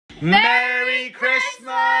Merry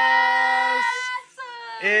Christmas!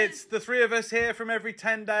 It's the three of us here from Every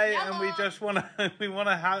 10 Day, and we just want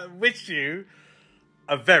to wish you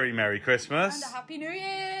a very Merry Christmas and a Happy New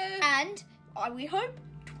Year. And we hope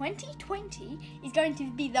 2020 is going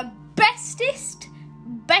to be the bestest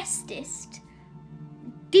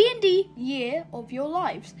D&D year of your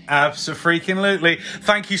lives. Abso-freaking-lutely.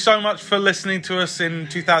 Thank you so much for listening to us in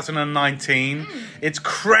 2019. It's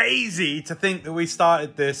crazy to think that we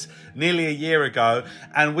started this nearly a year ago,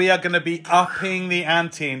 and we are going to be upping the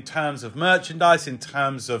ante in terms of merchandise, in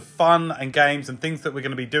terms of fun and games and things that we're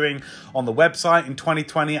going to be doing on the website in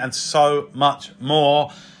 2020 and so much more.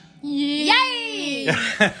 Yay!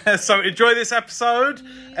 So enjoy this episode,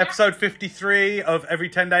 episode 53 of Every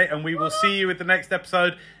 10 Day, and we will see you with the next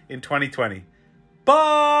episode in 2020.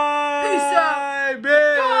 Bye! Peace out.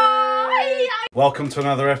 Bye! Welcome to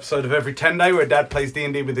another episode of Every 10 Day, where Dad plays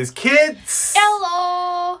D&D with his kids.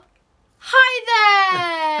 Hello! Hi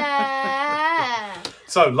there!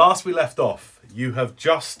 So, last we left off, you have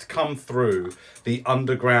just come through the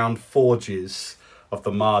underground forges of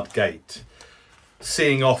the Mard Gate,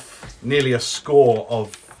 seeing off nearly a score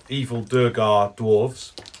of evil Durgar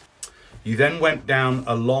dwarves. You then went down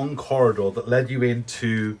a long corridor that led you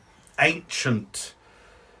into ancient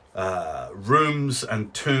rooms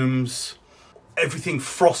and tombs, everything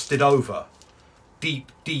frosted over.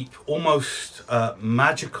 Deep, almost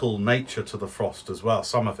magical nature to the frost as well,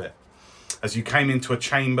 some of it. As you came into a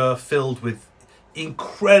chamber filled with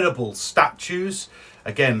incredible statues,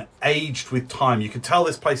 again, aged with time. You can tell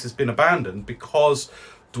this place has been abandoned because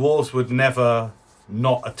dwarves would never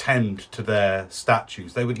not attend to their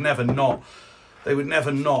statues. They would never not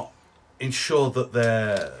ensure that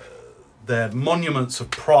their monuments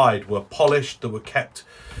of pride were polished, that were kept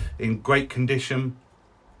in great condition.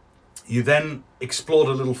 You then explored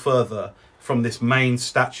a little further from this main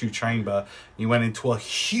statue chamber. You went into a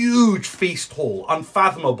huge feast hall,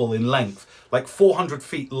 unfathomable in length, like 400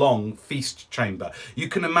 feet long feast chamber. You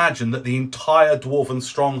can imagine that the entire Dwarven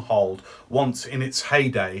stronghold, once in its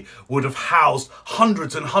heyday, would have housed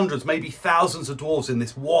hundreds and hundreds, maybe thousands of dwarves in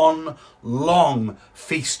this one long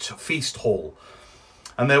feast hall.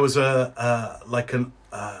 And there was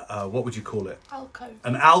what would you call it? Alcove.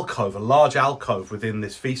 An alcove, a large alcove within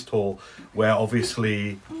this feast hall, where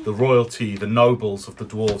obviously the royalty, the nobles of the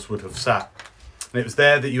dwarves would have sat. And it was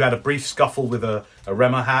there that you had a brief scuffle with a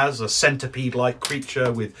Remahaz, a centipede-like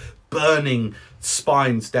creature with burning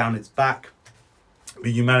spines down its back.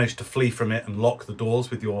 But you managed to flee from it and lock the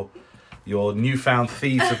doors with your newfound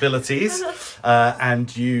thieves' abilities.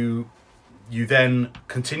 And you then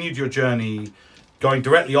continued your journey, going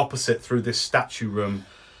directly opposite through this statue room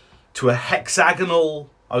to a hexagonal,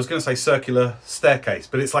 I was going to say circular staircase,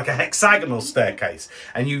 but it's like a hexagonal staircase.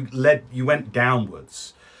 And you went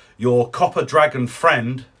downwards. Your copper dragon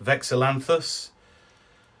friend, Vexillanthus,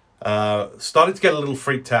 started to get a little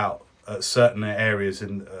freaked out at certain areas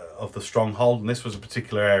of the stronghold. And this was a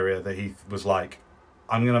particular area that he was like,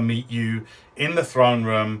 I'm going to meet you in the throne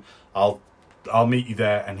room. I'll meet you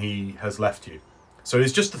there. And he has left you. So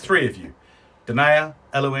it's just the three of you. Danae,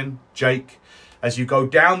 Elwyn, Jake, as you go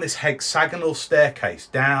down this hexagonal staircase,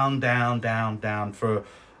 down for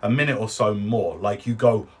a minute or so more, like you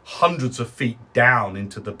go hundreds of feet down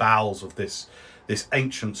into the bowels of this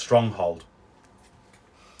ancient stronghold.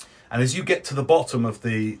 And as you get to the bottom of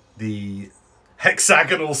the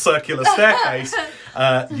hexagonal circular staircase,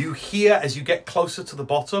 you hear, as you get closer to the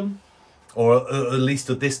bottom, or at least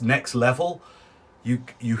at this next level,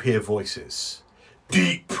 you hear voices.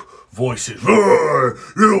 Deep voices.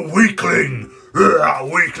 You weakling!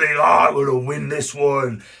 Weakling! I'm going to win this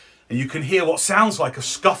one. And you can hear what sounds like a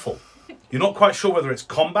scuffle. You're not quite sure whether it's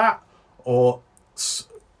combat or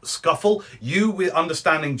scuffle. You, with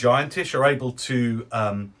understanding Giantish, are able to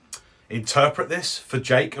interpret this for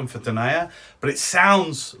Jake and for Danae. But it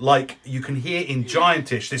sounds like you can hear in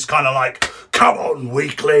Giantish this kind of like, come on,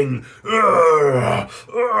 weakling!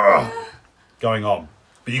 Going on.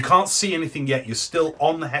 But you can't see anything yet. You're still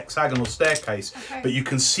on the hexagonal staircase. Okay. But you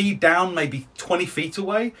can see down maybe 20 feet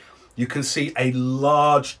away. You can see a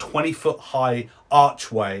large 20-foot high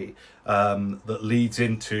archway that leads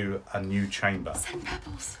into a new chamber. Send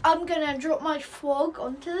pebbles. I'm going to drop my frog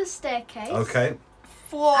onto the staircase. Okay.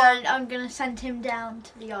 And I'm going to send him down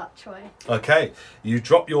to the archway. Okay. You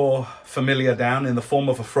drop your familiar down in the form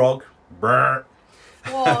of a frog. Brr.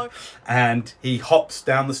 Frog. And he hops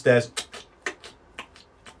down the stairs.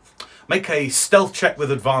 Make a stealth check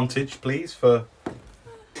with advantage, please, for...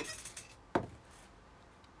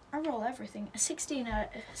 I roll everything. A 16.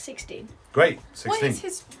 Great, 16. What is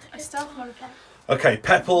his stealth modifier? Okay,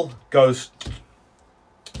 Pepple goes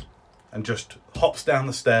and just hops down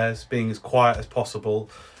the stairs, being as quiet as possible.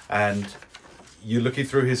 And you're looking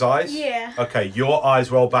through his eyes? Yeah. Okay, your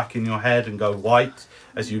eyes roll back in your head and go white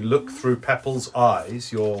as you look through Pepple's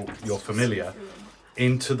eyes, your familiar,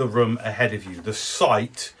 into the room ahead of you. The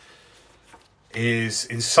sight is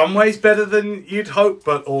in some ways better than you'd hope,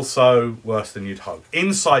 but also worse than you'd hope.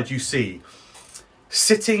 Inside you see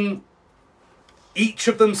each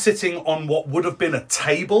of them sitting on what would have been a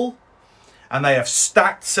table, and they have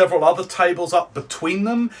stacked several other tables up between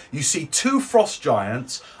them. You see two frost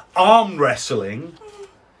giants arm wrestling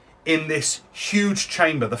in this huge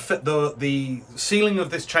chamber. The ceiling of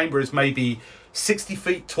this chamber is maybe 60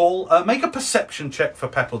 feet tall. Make a perception check for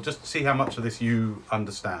Pepple, just to see how much of this you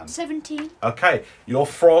understand. 17. Okay, your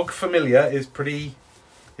frog familiar is pretty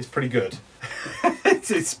good.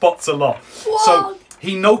 It spots a lot. So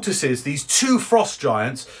he notices these two frost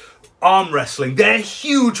giants arm wrestling. They're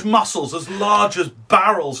huge muscles, as large as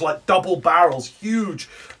barrels, like double barrels, huge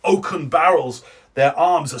oaken barrels. Their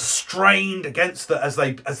arms are strained against as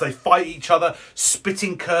they fight each other,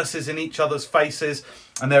 spitting curses in each other's faces.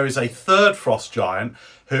 And there is a third frost giant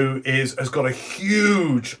who has got a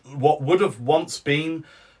huge, what would have once been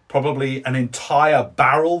probably an entire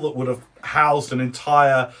barrel that would have housed an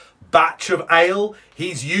entire batch of ale.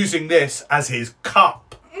 He's using this as his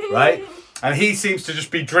cup, right? And he seems to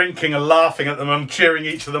just be drinking and laughing at them and cheering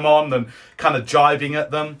each of them on and kind of jibing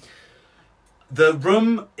at them. The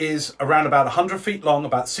room is around about 100 feet long,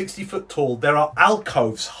 about 60 foot tall. There are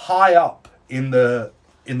alcoves high up in the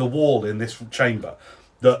wall in this chamber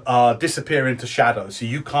that disappear into shadow, so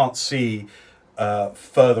you can't see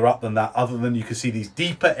further up than that, other than you can see these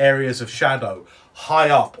deeper areas of shadow high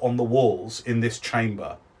up on the walls in this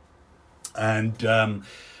chamber. And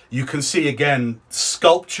you can see again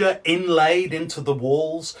sculpture inlaid into the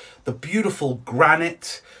walls. The beautiful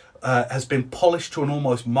granite has been polished to an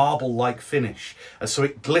almost marble-like finish, and so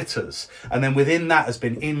it glitters. And then within that has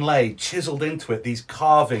been inlaid, chiseled into it, these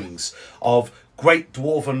carvings of great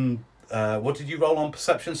dwarven. What did you roll on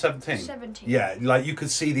perception? 17? 17. Yeah, like you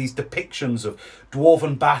could see these depictions of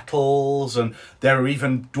dwarven battles, and there are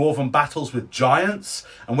even dwarven battles with giants.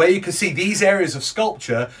 And where you can see these areas of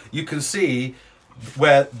sculpture, you can see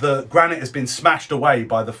where the granite has been smashed away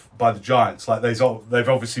by the giants. Like they've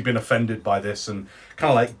obviously been offended by this and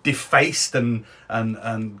kind of like defaced and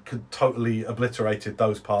totally obliterated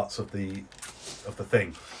those parts of the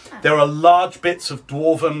thing. There are large bits of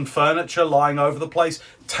dwarven furniture lying over the place.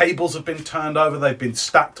 Tables have been turned over. They've been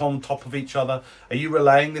stacked on top of each other. Are you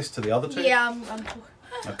relaying this to the other two? Yeah, I'm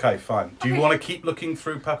Okay, fine. Do you want to keep looking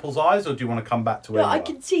through Pepple's eyes, or do you want to come back to where No, you I are?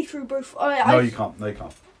 can see through both. No, you can't. No, you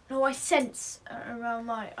can't. No, I sense around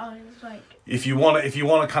my eyes, like. If you want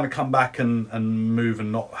to kind of come back and move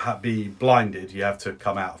and not be blinded, you have to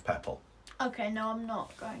come out of Pepple. Okay, no, I'm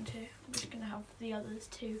not going to. I'm just going to help the others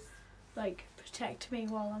to, like, protect me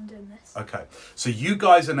while I'm doing this. Okay, so you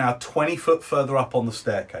guys are now 20 foot further up on the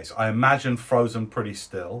staircase. I imagine frozen pretty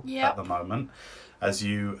still at the moment, as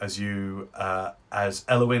Elwyn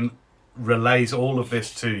relays all of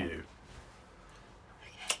this to you.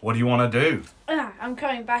 What do you want to do? I'm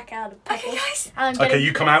coming back out of Pebbles. Okay, guys. Okay,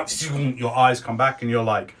 you come out, your eyes come back, and you're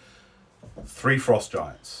like, 3 frost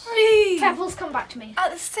giants. Three. Pebbles, come back to me.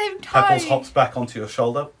 At the same time. Pepples hops back onto your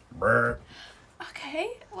shoulder. Brr.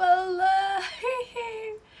 Okay, well,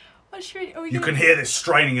 what should we... You can hear this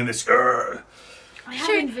straining and this. I have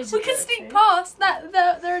we invisibility. can sneak past.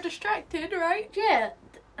 They're distracted, right? Yeah,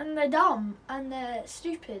 and they're dumb, and they're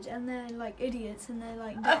stupid, and they're, like, idiots, and they're,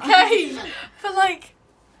 like... dumb. Okay, but like...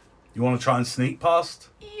 You want to try and sneak past?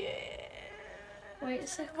 Yeah. Wait a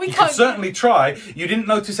second. We You can't... can certainly try. You didn't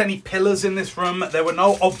notice any pillars in this room. There were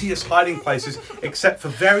no obvious hiding places, except for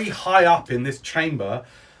very high up in this chamber,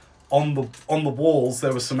 on the walls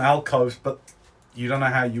there were some alcoves, but you don't know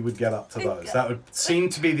how you would get up to those. That would seem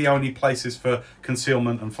to be the only places for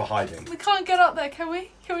concealment and for hiding. We can't get up there, can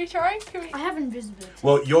we? Can we try? Can we? I have invisibility.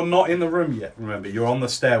 Well, you're not in the room yet, remember. You're on the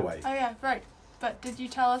stairway. Oh yeah, right. But did you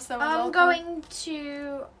tell us there was I'm all going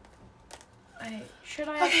to... Wait, should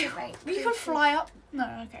I activate? You can fly up. No,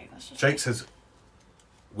 okay, that's just... Jake says,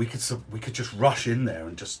 we could just rush in there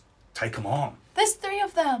and just take them on. There's 3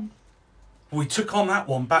 of them. We took on that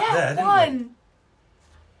one back there, didn't one. we?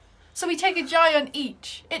 So we take a giant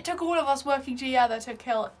each. It took all of us working together to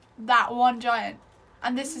kill that one giant.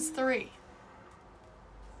 And this is 3.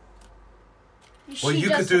 Well,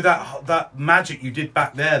 you could do that magic you did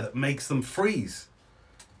back there that makes them freeze.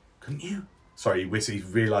 Couldn't you? Sorry, he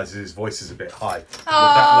realises his voice is a bit high.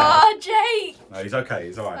 Ah, Jake! No, he's okay.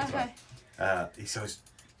 He's all right. He's all Okay. right. He says,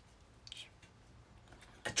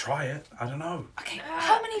 could try it. I don't know. Okay,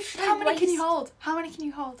 how many can you hold? How many can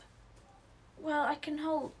you hold? Well, I can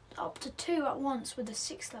hold up to 2 at once with a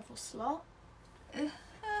 6th level slot.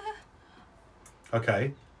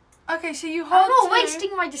 Okay. Okay, so you hold I'm not 2.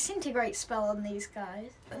 wasting my disintegrate spell on these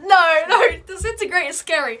guys. No, disintegrate is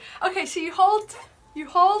scary. Okay, so you hold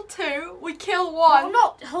 2. We kill 1. I'm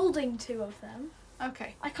not holding 2 of them.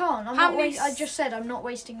 Okay. I can't. I just said I'm not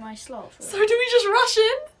wasting my slot. For So do we just rush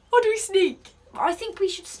in, or do we sneak? I think we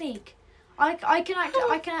should sneak. I can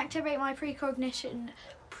activate my precognitive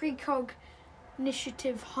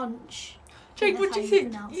hunch. Jake, That's what do how you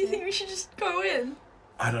think? pronounce You it. think we should just go in?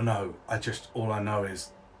 I don't know. All I know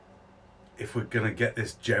is if we're going to get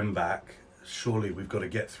this gem back, surely we've got to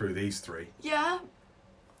get through these 3. Yeah.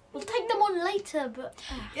 We'll take them on later, but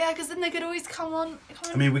Yeah, because then they could always come on.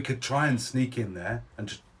 I mean, we could try and sneak in there and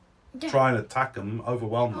just yeah. try and attack them,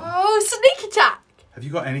 overwhelm them. Oh, sneak attack! Have you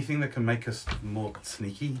got anything that can make us more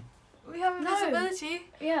sneaky? We have No. invisibility.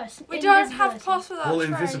 Yes. We don't have plus for that. Well,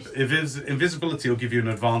 trait. invisibility will give you an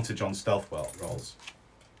advantage on stealth rolls.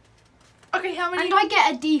 Okay, how many? And I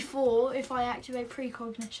get a D4 if I activate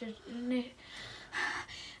precognition.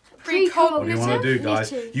 What do you want to do,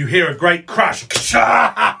 guys? Precognitive. You hear a great crash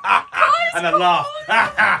and a laugh.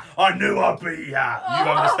 I knew I'd be here.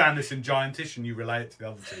 You understand this in giantish and you relay it to the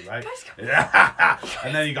other 2, right?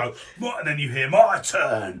 And then you go, what? And then you hear my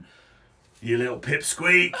turn. You little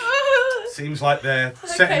pipsqueak. Seems like they're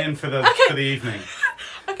setting in for the evening.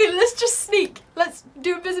 Okay, let's just sneak. Let's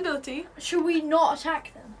do invisibility. Should we not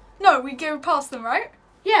attack them? No, we go past them, right?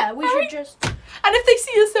 Yeah, we Right. should just. And if they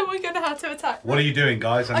see us, then we're gonna have to attack. What are you doing,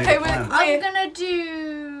 guys? I need Okay, a plan. I'm gonna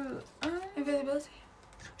do. Invisibility.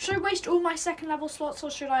 Should I waste all my 2nd level slots,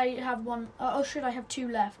 or should I have one? Or should I have 2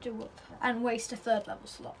 left and waste a 3rd level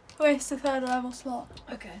slot? Waste a 3rd level slot.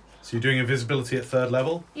 Okay. So you're doing invisibility at 3rd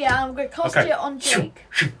level? Yeah, I'm gonna cast Okay. it on Jake.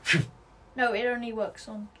 No, it only works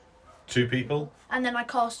on. 2 people? And then I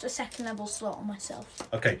cast a 2nd level slot on myself.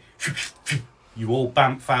 Okay. You all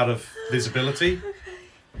bamf out of visibility.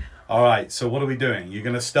 All right. So what are we doing? You're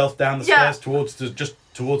going to stealth down the Yeah. stairs towards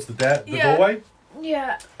the Yeah. doorway.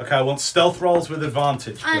 Yeah, Okay. I want stealth rolls with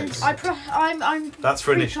advantage, and please. I'm. That's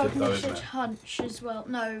for initiative, though, isn't precognitive it? hunch as well.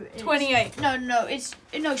 No. It's, 28.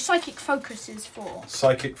 No, psychic focus is for.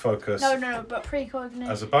 Psychic focus. No, but precognitive.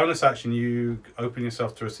 As a bonus action, you open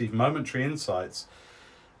yourself to receive momentary insights.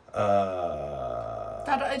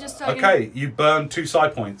 That I just tell you. Okay. You burn 2 psi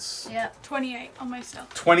points. Yeah. 28 on my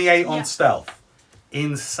stealth. 28 on Yeah. stealth.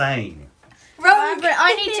 Insane. Rogue!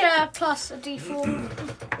 I need to plus a D4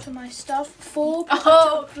 to my stuff. 4.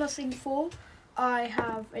 Oh. Plusing 4. I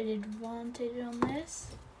have an advantage on this.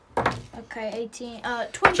 Okay, 18.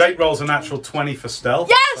 20. Jake rolls a natural 20 for stealth.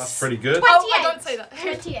 Yes! That's pretty good. Oh, I 28. don't say that.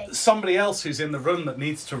 28. Somebody else who's in the room that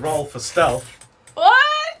needs to roll for stealth What?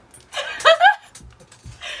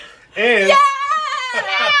 is... Yeah!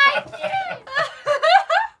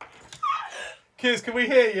 Kids, can we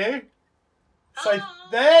hear you? Say,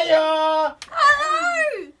 there you are!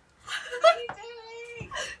 Hello! What are you doing?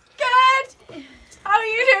 Good! How are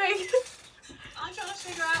you doing? I'm trying to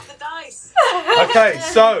figure out the dice. Okay,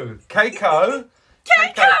 so, Keiko,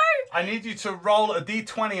 Keiko! I need you to roll a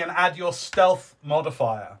d20 and add your stealth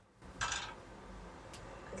modifier.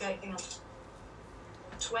 Okay, hang on.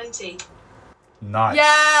 20. Nice.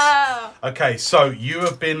 Yeah! Okay, so you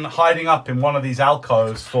have been hiding up in one of these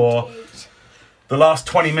alcoves for the last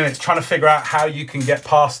 20 minutes trying to figure out how you can get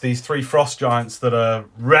past these 3 frost giants that are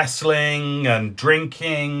wrestling and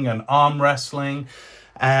drinking and arm wrestling.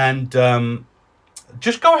 And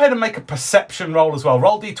just go ahead and make a perception roll as well.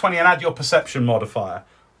 Roll d20 and add your perception modifier.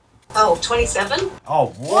 Oh, 27? Oh,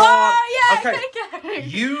 what? Oh, yeah, Okay.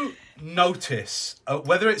 Keiko! You notice,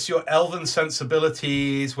 whether it's your elven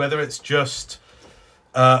sensibilities, whether it's just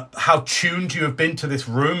how tuned you have been to this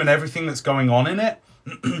room and everything that's going on in it,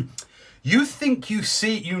 you think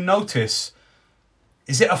you notice,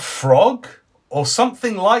 is it a frog or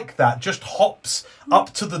something like that just hops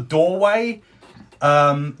up to the doorway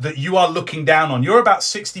that you are looking down on. You're about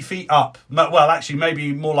 60 feet up. Well, actually,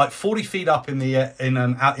 maybe more like 40 feet up in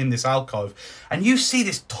this alcove, and you see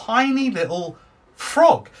this tiny little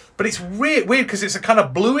frog. But it's weird because it's a kind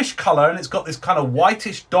of bluish color and it's got this kind of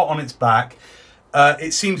whitish dot on its back.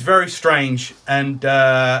 It seems very strange, and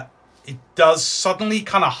it does suddenly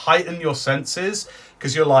kind of heighten your senses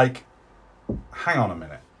because you're like, hang on a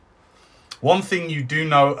minute. One thing you do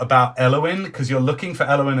know about Elowin, because you're looking for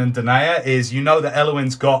Elowin and Danae, is you know that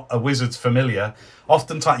Elowin's got a wizard's familiar.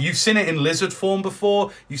 Oftentimes, you've seen it in lizard form before,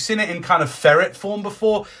 you've seen it in kind of ferret form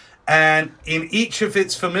before, and in each of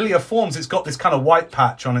its familiar forms, it's got this kind of white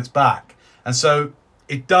patch on its back. And so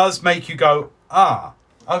it does make you go, ah,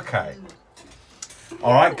 okay.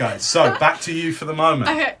 All right, guys, so back to you for the moment.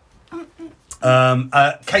 Okay.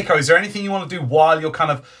 Keiko, is there anything you want to do while you're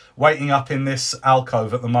kind of waiting up in this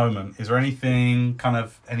alcove at the moment? Is there anything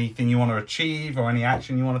you want to achieve or any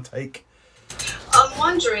action you want to take? I'm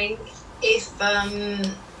wondering if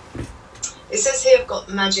it says here I've got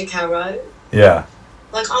magic arrow. Yeah.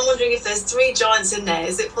 Like, I'm wondering if there's 3 giants in there.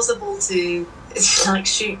 Is it possible to like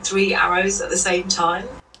shoot 3 arrows at the same time?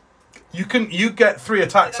 You get 3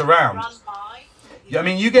 attacks They don't around. run by, Yeah, I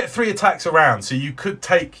mean, you get 3 attacks around, so you could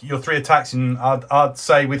take your 3 attacks, and I'd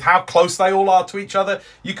say with how close they all are to each other,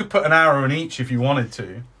 you could put an arrow in each if you wanted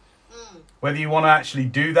to. Whether you want to actually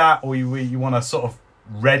do that or you want to sort of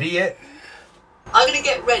ready it. I'm going to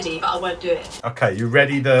get ready, but I won't do it. Okay, you're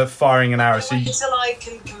ready to firing an arrow. So Wait until I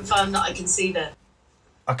can confirm that I can see them.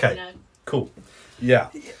 okay, You know? cool. Yeah.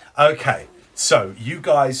 Okay, so you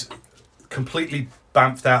guys completely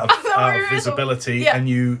bamfed out of visibility, Yeah. and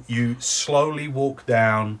you slowly walk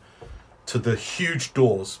down to the huge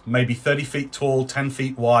doors, maybe 30 feet tall, 10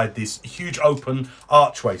 feet wide, this huge open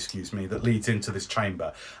archway, that leads into this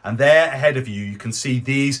chamber. And there ahead of you, you can see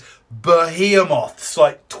these behemoths,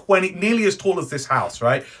 like nearly as tall as this house,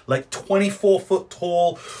 right? Like 24 foot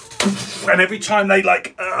tall. And every time they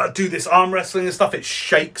do this arm wrestling and stuff, it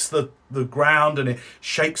shakes the ground and it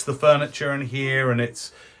shakes the furniture in here, and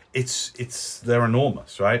they're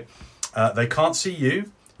enormous, right? They can't see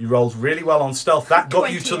you. You rolled really well on stealth. That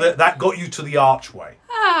got you to the archway.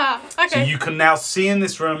 Ah, okay. So you can now see in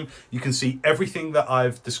this room. You can see everything that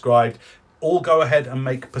I've described. All go ahead and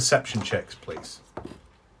make perception checks, please.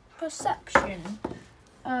 Perception.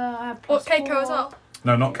 What, Keiko as well?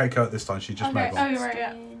 No, not Keiko at this time. She just Okay. made one. Oh, right,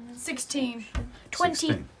 yeah. 16.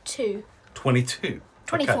 22. 22.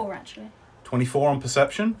 24 Okay. actually. 24 on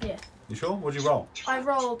perception. Yeah. You sure? What'd you roll? I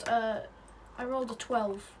rolled a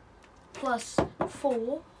 12 plus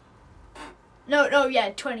 4. No,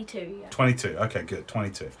 yeah, 22. Yeah. 22. Okay, good.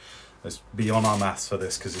 22. Let's be on our maths for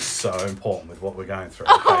this because it's so important with what we're going through.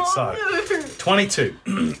 Okay, so 22.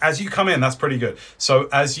 As you come in, that's pretty good. So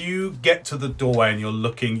as you get to the doorway and you're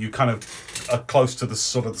looking, you kind of are close to the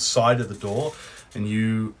sort of the side of the door, and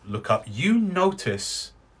you look up. You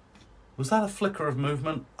notice, was that a flicker of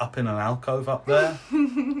movement up in an alcove up there?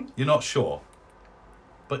 You're not sure,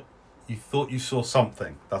 but you thought you saw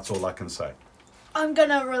something. That's all I can say. I'm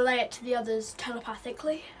gonna relay it to the others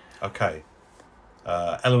telepathically. Okay.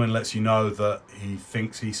 Elwyn lets you know that he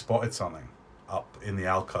thinks he spotted something up in the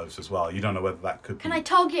alcoves as well. You don't know whether that could Can be... I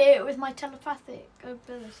target it with my telepathic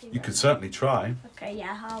ability? You could certainly try. Okay,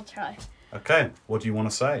 yeah, I'll try. Okay, what do you want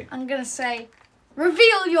to say? I'm gonna say,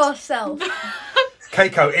 reveal yourself.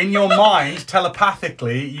 Keiko, in your mind,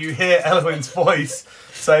 telepathically, you hear Elwyn's voice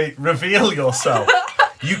say, reveal yourself.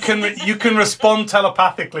 You can respond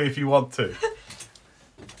telepathically if you want to.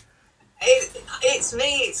 It's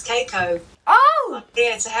me, it's Keiko. Oh! I'm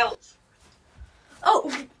here to help. Oh!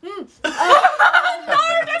 No, don't say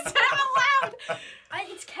it out loud!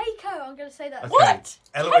 It's Keiko. I'm gonna say that. Okay. What?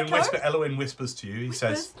 Elwyn whispers to you. He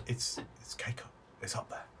says, it's Keiko. It's up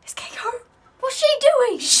there. It's Keiko. What's she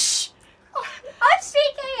doing? Shh! I'm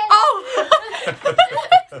speaking it. Oh!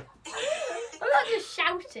 I'm not just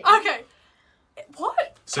shouting. Okay.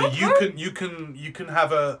 What? So you can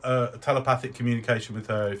have a telepathic communication with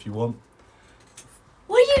her if you want.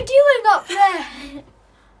 What are you doing up there?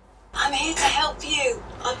 I'm here to help you.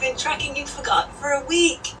 I've been tracking you for a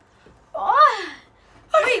week. What?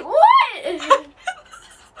 Wait, what?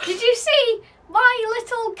 Did you see my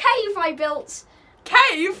little cave I built?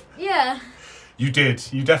 Cave? Yeah. You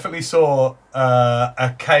did. You definitely saw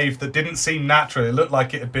a cave that didn't seem natural. It looked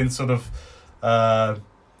like it had been sort of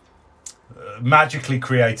magically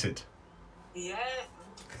created. Yeah.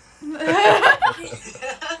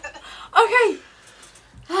 Okay.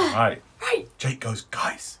 Right. Right. Jake goes,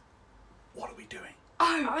 guys, what are we doing?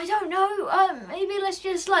 Oh. I don't know. Maybe let's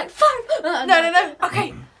just fun. No.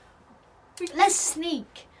 Okay. Let's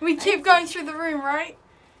sneak. We keep going through the room, right?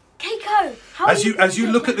 Keiko, how As are you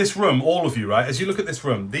look at this room, all of you, right? As you look at this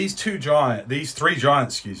room, these three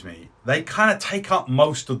giants, they kind of take up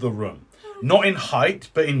most of the room. Not in height,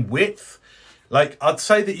 but in width. Like, I'd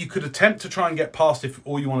say that you could attempt to try and get past if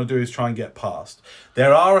all you want to do is try and get past.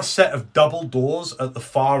 There are a set of double doors at the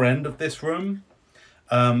far end of this room,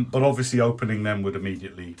 but obviously opening them would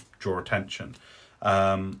immediately draw attention.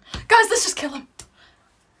 Guys, let's just kill him.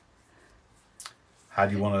 How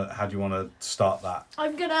do you want to start that?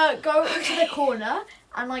 I'm gonna go into the corner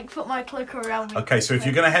and put my cloak around me. Okay, so if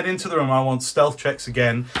you're going to head into the room, I want stealth checks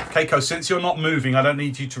again. Keiko, since you're not moving, I don't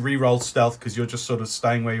need you to re-roll stealth because you're just sort of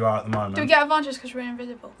staying where you are at the moment. Do we get advantage because we're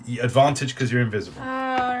invisible? Advantage because you're invisible.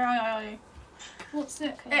 Right. What's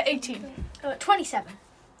it? 18. 27.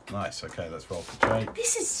 Nice. Okay, let's roll for Jake.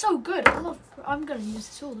 This is so good. I'm gonna use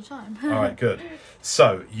this all the time. All right, good.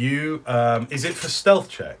 So you, is it for stealth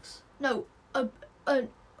checks? No.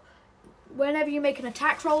 Whenever you make an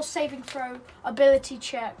attack roll, saving throw, ability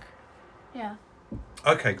check. Yeah.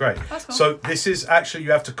 Okay, great. That's cool. So this is actually,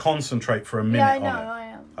 you have to concentrate for a minute Yeah, I on know. it. I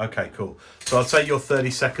am. Okay, cool. So I'll say you're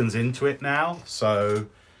 30 seconds into it now. So,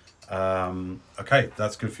 okay,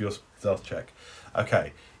 that's good for your stealth check.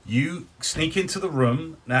 Okay, you sneak into the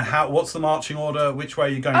room. Now, what's the marching order? Which way are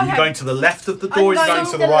you going? Are you Okay. going to the left of the door or are you I'm going going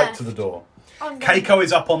to to the the right left. to the door? I'm going- Keiko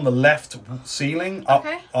is up on the left ceiling, up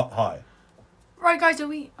Okay. high. Right, guys, are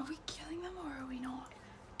we killing them or are we not?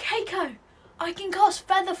 Keiko, I can cast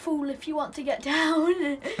Featherfall if you want to get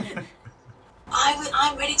down.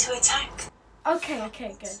 I'm ready to attack.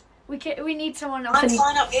 okay, good. We need someone else. I'm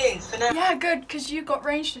fine up here for now. Yeah, good, because you got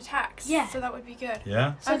ranged attacks. Yeah. So that would be good.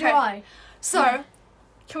 Yeah? So do Okay. I. So,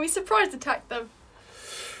 can we surprise attack them?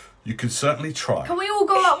 You can certainly try. Can we all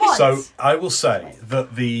go at once? So I will say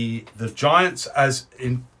that the giants,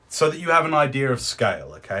 so that you have an idea of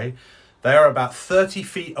scale, okay, they are about 30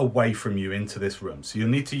 feet away from you into this room. So you'll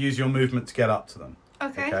need to use your movement to get up to them.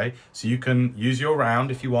 Okay. So you can use your round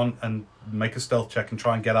if you want and make a stealth check and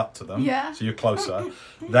try and get up to them. Yeah. So you're closer.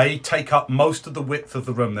 They take up most of the width of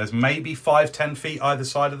the room. There's maybe 5-10 feet either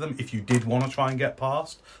side of them. If you did want to try and get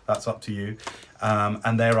past, that's up to you.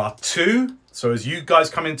 And there are two. So as you guys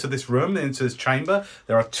come into this room, into this chamber,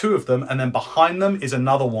 there are two of them. And then behind them is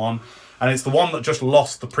another one. And it's the one that just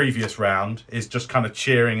lost the previous round, is just kind of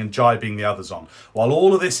cheering and jibing the others on. While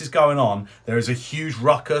all of this is going on, there is a huge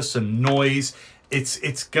ruckus and noise.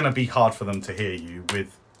 It's going to be hard for them to hear you.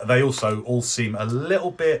 They also all seem a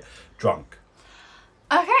little bit drunk.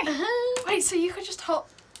 Okay. Wait, so you could just hold...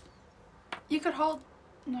 You could hold...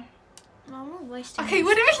 No. No, I'm not wasting. Okay,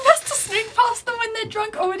 would it be best to sneak past them when they're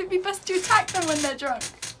drunk, or would it be best to attack them when they're drunk?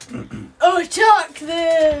 Attack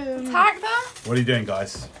them. Attack them? What are you doing,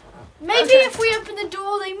 guys? Maybe Okay. if we open the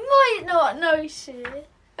door, they might not notice it.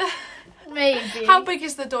 Maybe. How big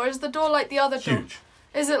is the door? Is the door like the other door? Huge.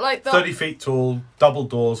 Is it like the... 30 feet tall, double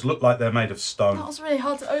doors, look like they're made of That stone. was really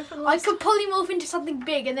hard to open. I last could polymorph into something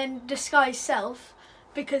big and then disguise self,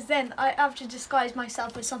 because then I have to disguise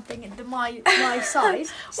myself as something at my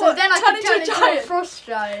size. So What, then I turn can turn into a into a giant? frost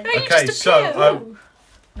giant. No, you Okay, just so appeared.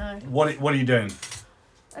 No. what are you doing?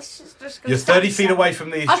 That's just You're 30 feet away from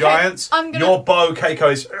these Okay, giants. I'm gonna- Your bow,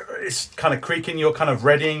 Keiko, is kind of creaking. You're kind of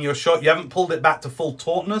readying your shot. You haven't pulled it back to full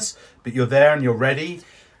tautness, but you're there and you're ready.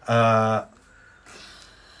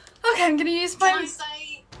 Okay, I'm gonna use Can I my...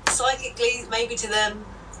 say psychically, maybe to them,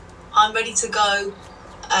 I'm ready to go.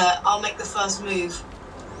 I'll make the first move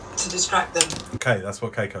to distract them. Okay, that's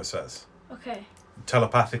what Keiko says. Okay.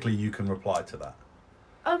 Telepathically, you can reply to that.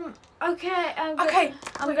 Okay. Okay,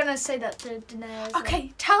 I'm gonna say that to Daenerys.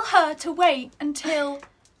 Okay, tell her to wait until...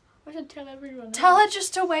 I should tell everyone. Tell her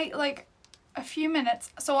just to wait, like, a few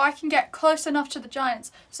minutes so I can get close enough to the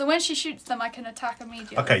giants. So when she shoots them, I can attack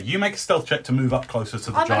immediately. Okay, you make a stealth check to move up closer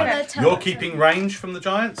to the I'm gonna giant. tell You're her keeping to. range from the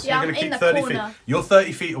giants? Yeah, You're I'm gonna in keep the 30 corner. feet. You're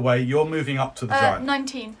 30 feet away. You're moving up to the giant.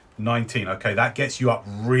 19. 19. Okay, that gets you up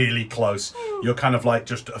really close. You're kind of like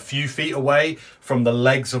just a few feet away from the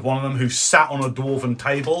legs of one of them who sat on a dwarven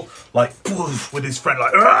table, like poof, with his friend,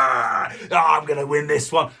 like, I'm going to win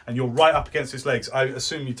this one. And you're right up against his legs. I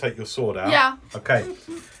assume you take your sword out. Yeah. Okay.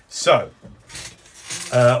 So,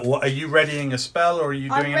 what are you readying a spell or are you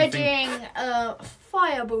doing I'm anything? readying a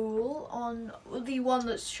fireball on the one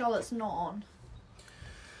that Charlotte's not on.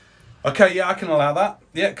 Okay, yeah, I can allow that.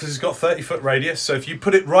 Yeah, because it's got 30-foot radius. So if you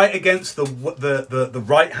put it right against the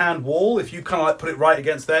right-hand wall, if you kind of like put it right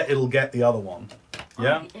against there, it'll get the other one.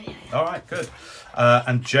 Yeah? All right, good.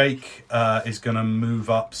 And Jake is going to move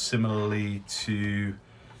up similarly to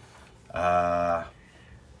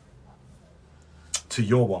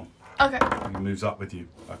your one. Okay. He moves up with you.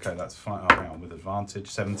 Okay, that's fine. Oh, hang on, with advantage.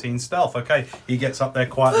 17 stealth. Okay, he gets up there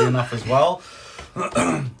quietly enough as well.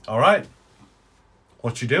 All right.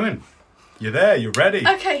 What you doing? You're there. You're ready.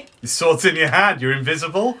 Okay. Your sword's in your hand. You're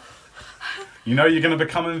invisible. You know you're going to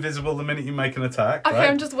become invisible the minute you make an attack, Okay, right?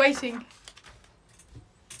 I'm just waiting.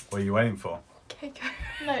 What are you waiting for? Okay,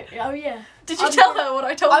 go. No. Oh yeah. Did you tell her what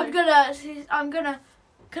I told I'm you? gonna.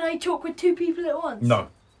 Can I talk with two people at once? No.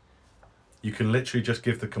 You can literally just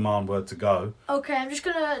give the command word to go. Okay, I'm just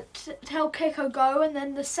gonna tell Keiko go, and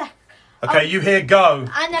then the Okay, you hear go.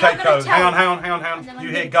 And then I'm Keiko, gonna tell- hang on. And then You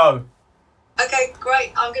I'm hear gonna- go. Okay,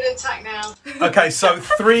 great. I'm going to attack now. Okay, so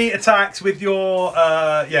 3 attacks with your...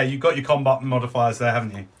 you've got your combat modifiers there,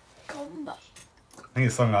 haven't you? combat. I think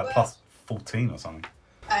it's something like plus 14 or something.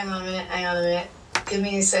 Hang on a minute. Give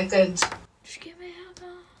me a second. Just give me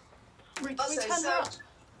a. Can we Also, turn her up?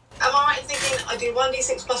 Am I right in thinking I do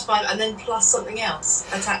 1d6 plus 5 and then plus something else?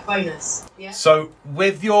 Attack bonus. Yeah? So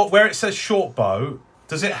with your where it says short bow,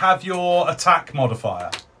 does it have your attack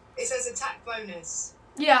modifier? It says attack bonus.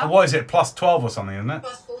 Yeah. What is it? Plus 12 or something, isn't it?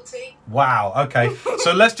 Plus 14. Wow. Okay.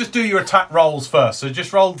 So let's just do your attack rolls first. So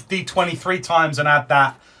just roll d20 3 times and add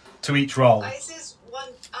that to each roll. It says 1.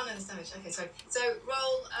 Oh no, it's damage. Okay, sorry. So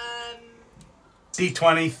roll.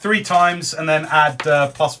 D20 3 times and then add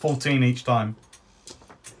plus 14 each time.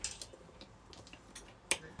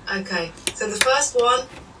 Okay, so the first one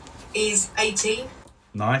is 18.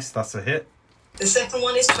 Nice. That's a hit. The second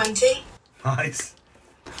one is 20. Nice.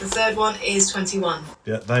 The third one is 21.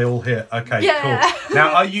 Yeah, they all hit. Okay, Yeah. cool.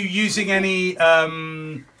 Now, are you using any?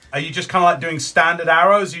 Are you just kind of like doing standard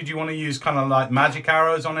arrows? Or do you want to use kind of like magic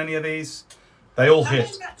arrows on any of these? They all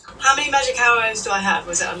hit. How many magic arrows do I have?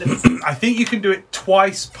 Was it unlimited? I think you can do it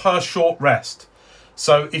twice per short rest.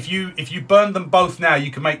 So if you burn them both now,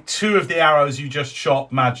 you can make 2 of the arrows you just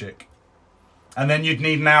shot magic, and then you'd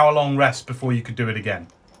need an hour-long rest before you could do it again.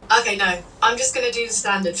 Okay, no. I'm just going to do the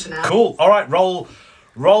standard for now. Cool. All right,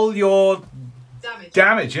 roll your Damage.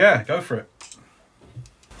 damage. Yeah, go for it.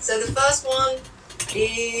 So the first one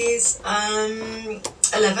is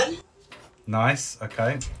 11. Nice.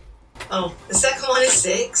 Okay. Oh, the second one is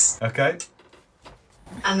 6. Okay.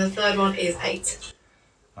 And the third one is 8.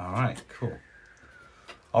 All right. Cool.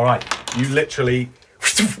 All right. You literally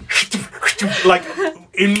like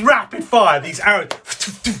in rapid fire these arrows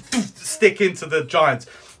stick into the giants.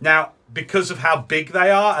 Now, because of how big they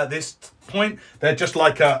are at this point, they're just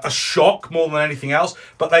like a shock more than anything else.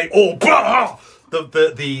 But they all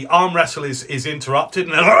the arm wrestle is interrupted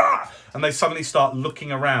and they suddenly start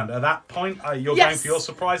looking around. At that point, you're going for your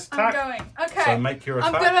surprise attack. I'm going. Okay. So make your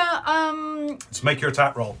attack. I'm gonna Let's make your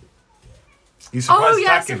attack roll. You surprise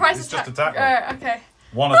attack him. surprise It's attack. just attack roll. Okay.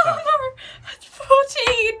 One attack. Oh no, that's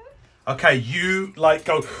 14. Okay, you like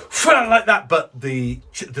go like that, but the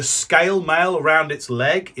scale mail around its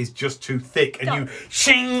leg is just too thick, and you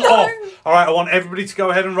shing off. All right, I want everybody to go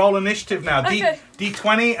ahead and roll initiative now. Okay.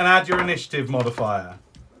 D20 and add your initiative modifier.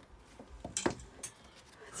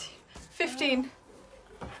 15.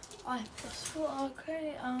 4,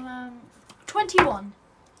 okay. 21.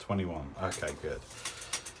 21. Okay, good.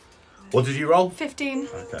 What did you roll? 15.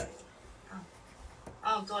 Okay.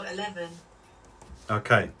 Oh god, 11.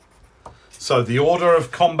 Okay. So the order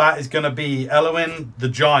of combat is going to be Elowin, the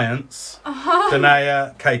Giants,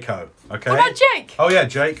 Danae, Keiko. Okay. What about Jake? Oh yeah,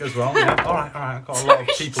 Jake as well. Yeah. All right. I've got a lot of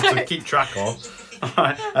people to Jake. keep track of. All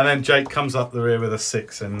right. And then Jake comes up the rear with a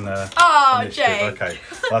 6 in Oh, initiative. Jake. Okay,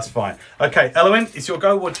 that's fine. Okay, Elowin, it's your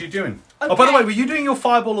go. What are you doing? Oh, by the Okay. way, were you doing your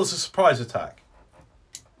fireball as a surprise attack?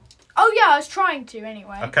 Oh yeah, I was trying to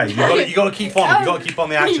anyway. Okay, you got to keep on. You got to keep on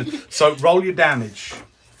the action. So roll your damage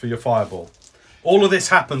for your fireball. All of this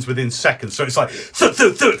happens within seconds, so it's like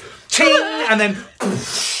ching, and then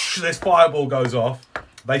this fireball goes off.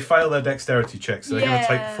 They fail their dexterity checks, so they're going to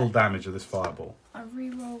take Yeah. full damage of this fireball. I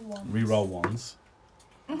reroll one. Reroll ones.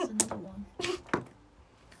 That's another one.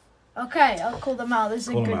 Okay, I'll call them out. This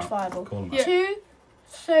is Call a 'em good out. fireball. Call 'em Yeah. out. 2,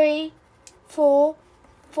 3, 4,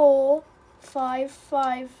 4, 5,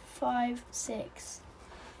 5, 5, 6.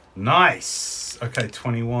 Nice. Okay,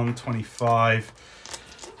 21, 25,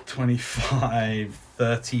 25,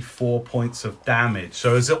 34 points of damage.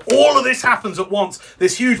 So as all of this happens at once,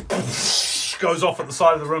 this huge goes off at the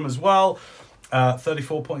side of the room as well.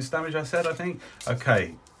 34 points of damage, I said, I think.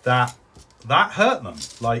 Okay, that hurt them.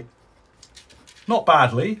 Like, not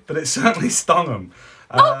badly, but it certainly stung them.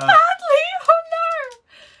 Not badly. Oh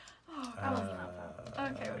no. Oh, that wasn't that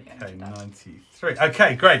bad. Okay, we're going Okay, to that. 93.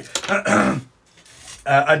 Okay, great.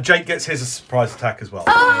 And Jake gets his surprise attack as well.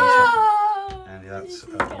 Oh! And that's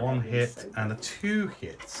a 1 hit and a 2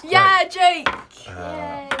 hits. Great. Yeah, Jake.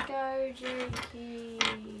 Yay, go Jakey.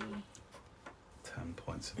 10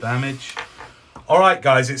 points of damage. All right,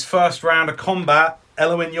 guys, it's first round of combat.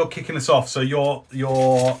 Elowin, you're kicking us off. So your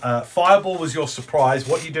fireball was your surprise.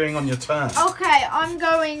 What are you doing on your turn? Okay, I'm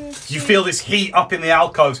going to... You feel this heat up in the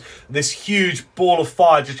alcoves. This huge ball of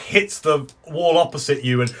fire just hits the wall opposite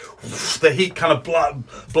you, and the heat kind of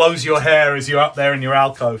blows your hair as you're up there in your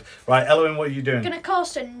alcove. Right, Elowin, what are you doing? I'm going to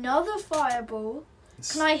cast another fireball.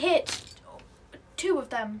 Can I hit 2 of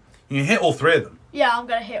them? You can hit all 3 of them. Yeah, I'm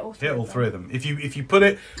going to hit all 3 Hit all of them. 3 of them. If you put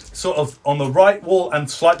it sort of on the right wall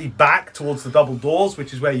and slightly back towards the double doors,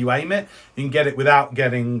 which is where you aim it, you can get it without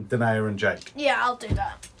getting Danae and Jake. Yeah, I'll do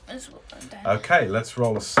that. That's what I'm doing. Okay, let's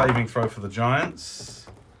roll a saving throw for the Giants.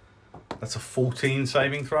 That's a 14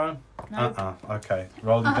 saving throw. No. Okay,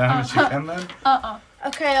 roll the damage again then.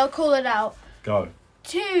 Okay, I'll call it out. Go.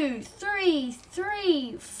 2, 3,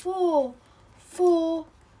 3, 4, 4,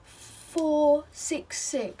 4, 6,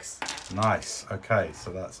 6. Nice. Okay,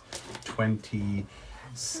 so that's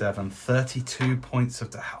 27, 32 points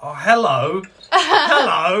of... Oh, hello.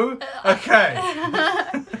 Hello. Okay.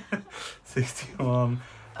 61.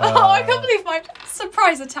 Oh, I can't believe my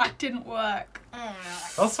surprise attack didn't work.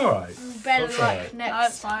 That's all right. Better That's luck all right. next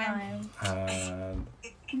That's fine. time.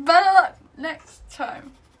 Better luck next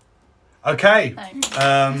time. Okay.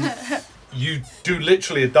 Thanks. You do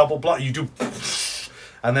literally a double block. You do...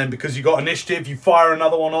 And then because you got initiative, you fire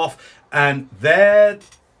another one off. And they're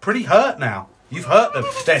pretty hurt now. You've hurt them.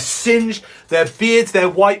 They're singed. Their beards, their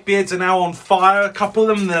white beards are now on fire. A couple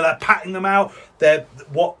of them, they're like patting them out.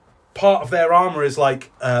 What part of their armor is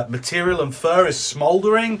like material and fur is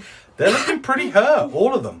smoldering. They're looking pretty hurt,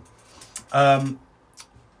 all of them.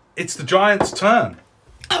 It's the giant's turn.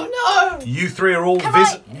 Oh no! You three are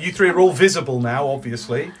all visible now,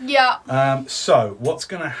 obviously. Yeah. So what's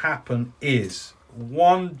going to happen is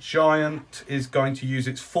one giant is going to use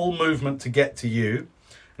its full movement to get to you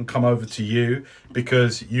and come over to you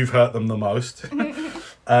because you've hurt them the most.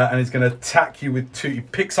 And he's going to attack you with 2. He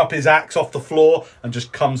picks up his axe off the floor and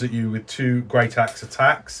just comes at you with 2 great axe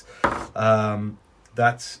attacks.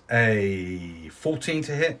 That's a 14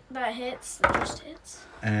 to hit. That hits. That just hits.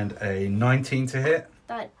 And a 19 to hit.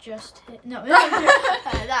 That just hit. No,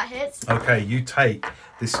 that hits. Okay, you take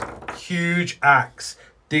this huge axe,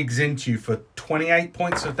 digs into you for 28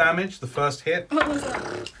 points of damage, the first hit. What was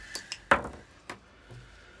that?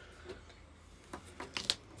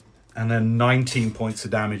 And then 19 points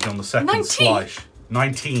of damage on the second 19? slice.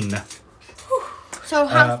 19. So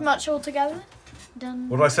how much altogether? Done.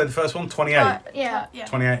 What did I say the first one? 28. Yeah.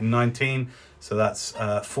 28 and 19. So that's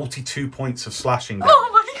 42 points of slashing damage. Oh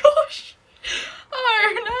my gosh!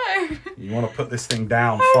 Oh no! You want to put this thing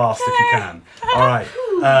down fast if you can. All right.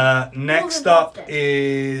 Next up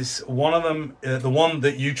is one of them, the one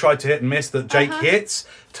that you tried to hit and missed that Jake hits,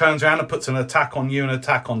 turns around and puts an attack on you and an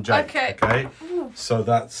attack on Jake. Okay. So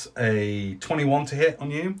that's a 21 to hit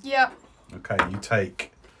on you. Yep. Okay, you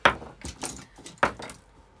take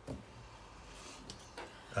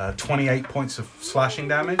 28 points of slashing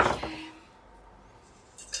damage.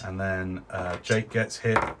 And then Jake gets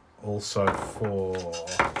hit also for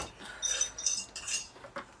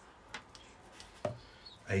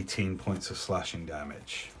 18 points of slashing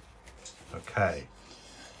damage. Okay.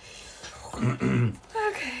 Okay.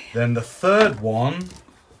 Then the third one.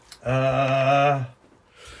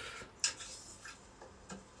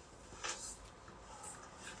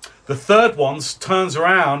 The third one turns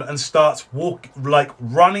around and starts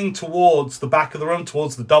running towards the back of the room,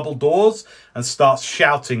 towards the double doors, and starts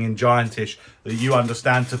shouting in Giantish that you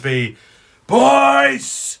understand to be,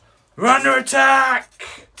 "Boys, we're under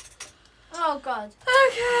attack!" Oh god.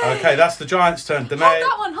 Okay. Okay, that's the giant's turn. Hold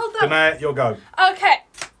that one. Hold that one. Danae, your go. Okay.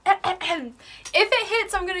 If it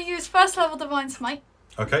hits, I'm going to use first level Divine Smite.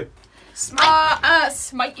 Okay.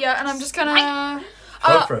 Smite, yeah, and I'm just going to...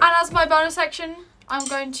 Go for it. And as my bonus action, I'm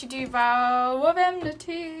going to do Vow of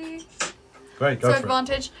Enmity. Great, go So for it.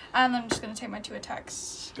 advantage, and I'm just going to take my 2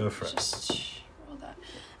 attacks. Go for it. Just roll that.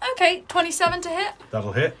 Okay, 27 to hit.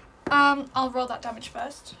 That'll hit. I'll roll that damage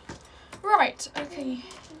first. Right, okay.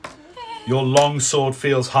 Your long sword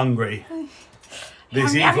feels hungry.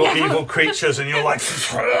 These Yum, yum, yum. evil creatures, and you're like...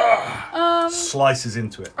 slices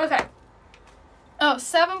into it. Okay. Oh,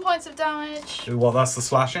 7 points of damage. Well, that's the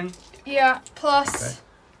slashing. Yeah, plus Okay.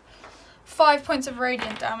 5 points of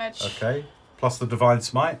radiant damage. Okay. Plus the divine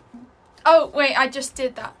smite. Oh, wait, I just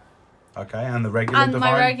did that. Okay, and the regular And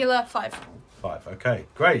divine. my regular 5. 5. Okay,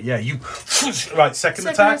 great. Yeah, you... Right, second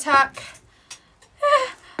Second attack.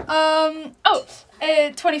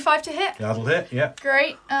 25 to hit. That'll hit, yeah.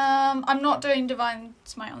 Great. I'm not doing divine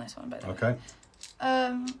smite on this one, but Okay.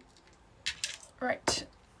 right.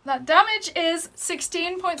 That damage is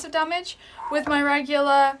 16 points of damage with my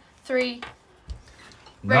regular 3.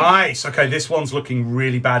 Nice. Okay, this one's looking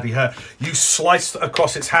really badly hurt. You sliced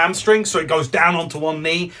across its hamstring, so it goes down onto one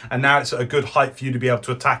knee, and now it's at a good height for you to be able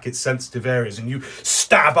to attack its sensitive areas. And you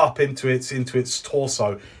stab up into its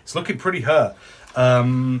torso. It's looking pretty hurt.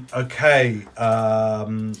 Okay.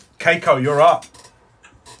 Keiko, you're up.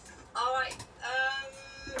 Alright,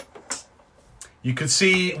 You can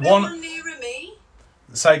see is there one. one nearer me?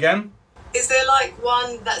 Say again. Is there like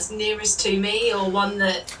one that's nearest to me or one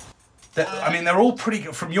that... I mean, they're all pretty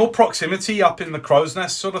good. From your proximity up in the crow's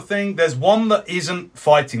nest sort of thing, there's one that isn't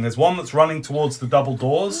fighting. There's one that's running towards the double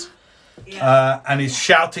doors and is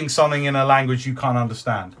shouting something in a language you can't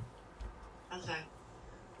understand. Okay.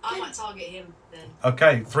 I might target him then.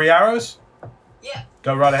 Okay, 3 arrows. Yeah.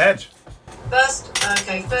 Go right ahead. First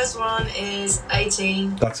one is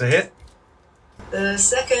 18. That's a hit. The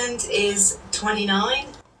second is 29.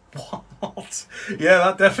 What? Yeah,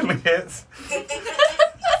 that definitely hits.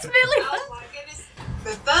 That's really fun. Oh my goodness.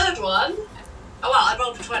 The third one, oh well, I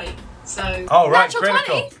rolled a 20, so... Oh, right, Natural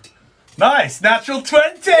critical. 20. Nice, natural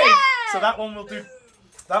 20! So that one will do...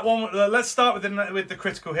 That one, let's start with the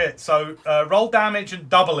critical hit. So roll damage and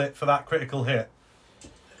double it for that critical hit.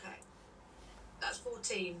 Okay. That's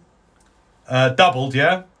 14. Doubled,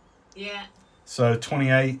 yeah? Yeah. So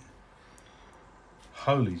 28.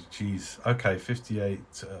 Holy jeez. Okay, 58,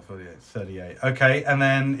 48, 38. Okay, and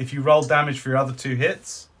then if you roll damage for your other two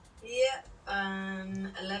hits. Yeah.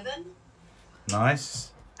 11.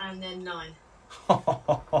 Nice. And then 9.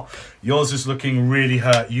 Yours is looking really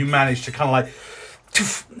hurt. You managed to kind of like...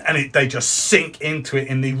 And they just sink into it,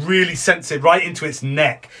 and they really sense it right into its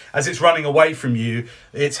neck as it's running away from you.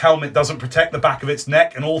 Its helmet doesn't protect the back of its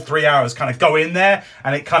neck, and all 3 arrows kind of go in there,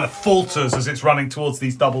 and it kind of falters as it's running towards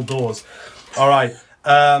these double doors. All right.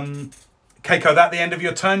 Keiko, that the end of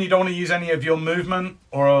your turn? You don't want to use any of your movement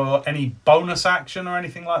or any bonus action or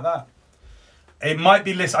anything like that? It might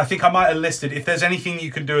be listed. I think I might have listed if there's anything you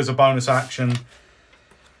can do as a bonus action.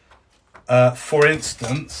 For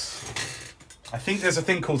instance... I think there's a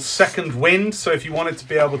thing called Second Wind, so if you wanted to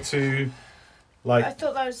be able to, like... I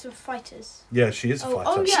thought that was for fighters. Yeah, she is a fighter.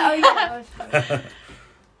 Oh, yeah.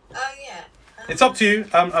 Oh, yeah. It's up to you.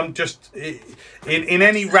 I'm just... In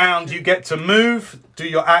any round, you get to move, do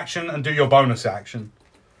your action, and do your bonus action.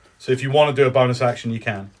 So if you want to do a bonus action, you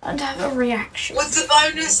can. And have a reaction. Would the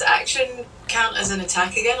bonus action count as an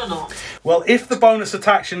attack again or not? Well, if the bonus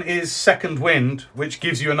action is Second Wind, which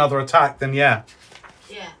gives you another attack, then yeah.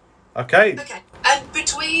 Yeah. Okay. Okay. And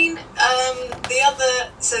between the other,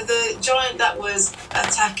 so the giant that was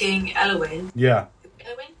attacking Elwyn, Yeah.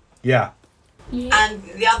 Yeah. and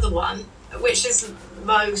the other one, which is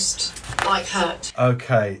most like hurt?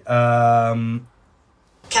 Okay. Can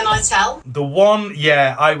I tell? The one,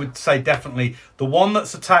 yeah, I would say definitely. The one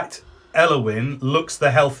that's attacked Elwyn looks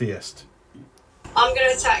the healthiest. I'm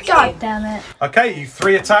going to attack God him. damn it. Okay, you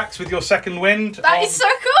 3 attacks with your Second Wind. That is so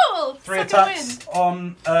cool. 3 Second attacks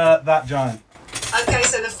on that giant. Okay,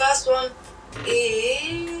 so the first one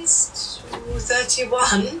is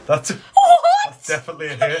 31. That's What? definitely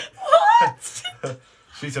a hit. What?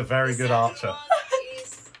 She's a very good The archer. second one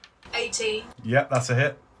is 18. Yep, that's a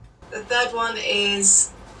hit. The third one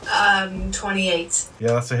is 28. Yeah,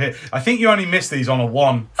 that's a hit. I think you only missed these on a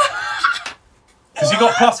 1. Because you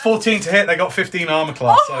got plus 14 to hit, they got 15 armor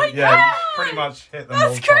class. Oh so my yeah, God! you pretty much hit them all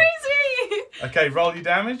That's the time. crazy. Okay, roll your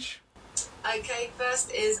damage. Okay,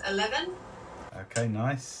 first is 11. Okay,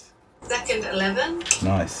 nice. Second 11.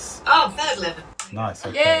 Nice. Oh, third 11. Nice,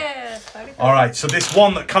 okay. Yeah. All right, so this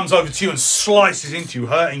one that comes over to you and slices into you,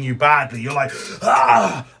 hurting you badly, you're like,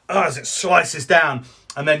 as it slices down,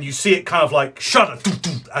 and then you see it kind of like shudder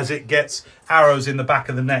as it gets arrows in the back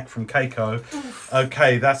of the neck from Keiko. Oof.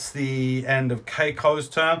 Okay, that's the end of Keiko's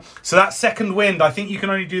turn. So that Second Wind, I think you can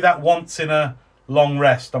only do that once in a long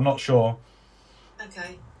rest. I'm not sure.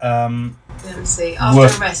 Okay. Does Let me see.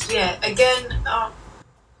 After a rest, yeah. Again,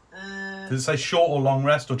 it say short or long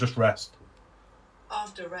rest or just rest?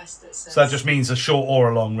 after rest, it says. So that just means a short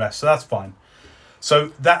or a long rest. So that's fine.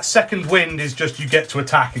 So that Second Wind is just you get to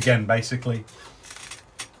attack again, basically.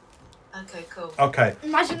 Okay, cool. Okay.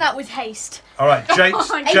 Imagine that with haste. All right,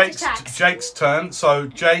 Eight attacks. Jake's turn. So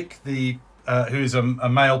Jake, the who is a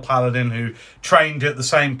male paladin who trained at the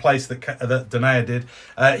same place that Danae did,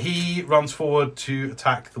 he runs forward to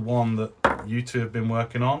attack the one that you two have been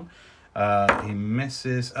working on. He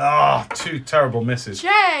misses. Two terrible misses.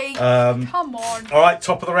 Jay, come on. All right,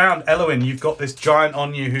 top of the round, Elwyn, you've got this giant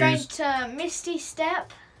on you Going who's to Misty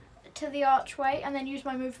Step to the archway and then use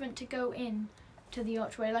my movement to go in to the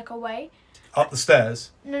archway, like away. up the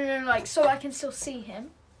stairs. No, like so I can still see him.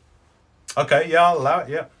 Okay, yeah, I'll allow it.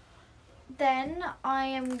 Yeah. Then I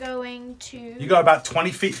am going to... You go about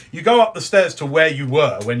 20 feet. You go up the stairs to where you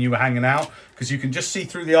were when you were hanging out, because you can just see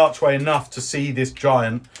through the archway enough to see this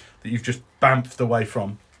giant that you've just bamfed away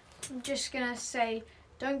from. I'm just going to say,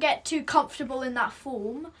 don't get too comfortable in that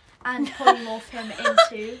form and polymorph him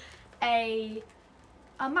into a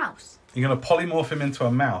mouse. You're going to polymorph him into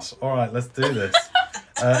a mouse. All right, let's do this.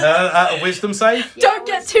 A wisdom save? Yeah, Don't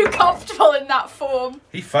get too comfortable in that form.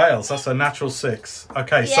 He fails. That's a natural 6.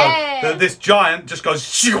 Okay, Yeah. so this giant just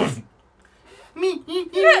goes... Me. Yeah.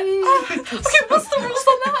 Okay, what's the rules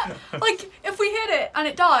on that? Like, if we hit it and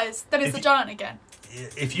it dies, then it's If the you- giant again.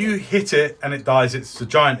 If you hit it and it dies, it's a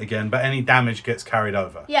giant again, but any damage gets carried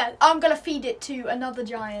over. Yeah, I'm going to feed it to another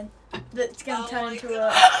giant that's going to Oh turn my into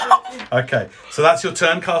a... Okay, so that's your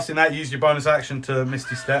turn. Casting that, use your bonus action to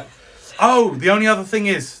Misty Step. Oh, the only other thing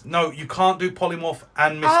is, no, you can't do polymorph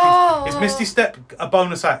and Misty. Oh. Is Misty Step a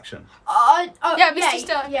bonus action? Yeah, Misty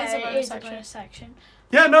Step is a it bonus is a action. bonus action.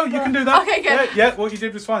 Yeah, no, you can do that. Okay, good. Yeah, what you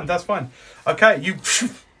did was fine. That's fine. Okay, you...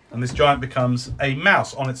 And this giant becomes a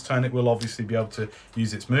mouse. On its turn, it will obviously be able to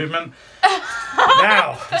use its movement.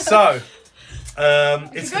 Now, so... It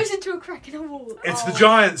it's goes into a crack in the wall. It's the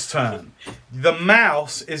giant's turn. The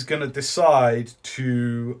mouse is going to decide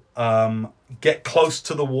to get close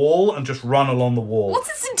to the wall and just run along the wall. What's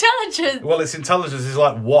its intelligence? Well, its intelligence is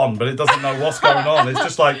like 1, but it doesn't know what's going on. It's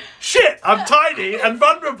just like, shit, I'm tiny and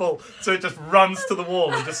vulnerable. So it just runs to the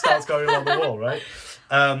wall and just starts going along the wall, right?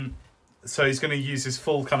 So he's going to use his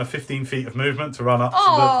full kind of 15 feet of movement to run up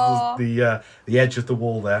to the edge of the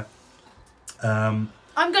wall there.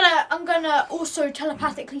 I'm gonna also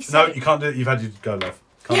telepathically say. No, you can't do it. You've had your go, love.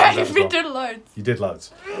 Can't Yeah, do that you've as been well. doing loads. You did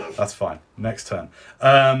loads. That's fine. Next turn.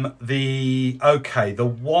 The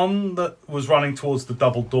one that was running towards the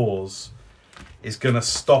double doors is going to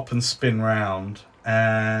stop and spin round,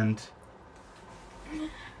 and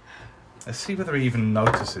let's see whether he even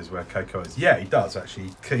notices where Keiko is. Yeah, he does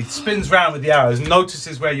actually. He spins round with the arrows,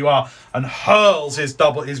 notices where you are, and hurls his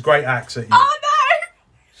great axe at you. Oh no!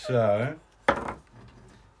 So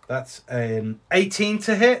that's an 18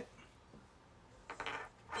 to hit.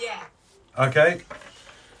 Yeah. Okay,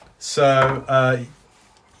 so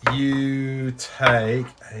you take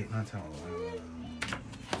 8, 9, 10,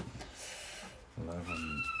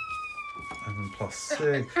 11 plus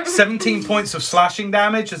 6, 17 points of slashing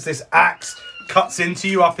damage as this axe cuts into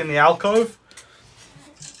you up in the alcove.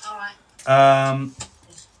 All right.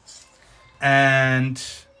 And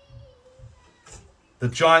the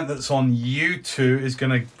giant that's on you two is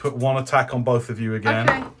going to put one attack on both of you again.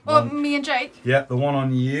 Okay. Well, One- me and Jake. Yep, the one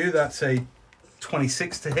on you, that's a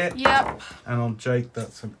 26 to hit. Yep. And on Jake,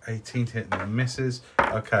 that's an 18 to hit and it misses.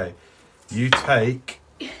 Okay, you take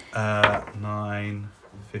 9,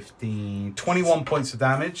 15, 21 points of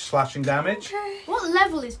damage, slashing damage. What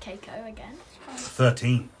level is Keiko again?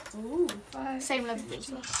 13. Ooh, 5, same level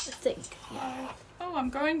as us, I think. 5. Oh, I'm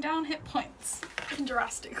going down hit points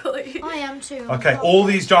drastically. I am too. Okay, all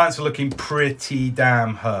these giants are looking pretty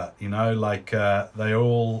damn hurt, you know, like they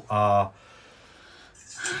all are...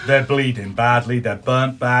 They're bleeding badly, they're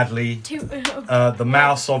burnt badly. The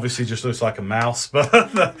mouse obviously just looks like a mouse, but...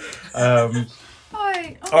 Hi.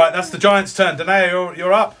 Oh. Alright, that's the giant's turn. Danae,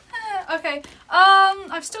 you're up. Okay.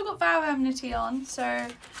 I've still got Vow of Enmity on, so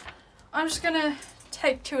I'm just gonna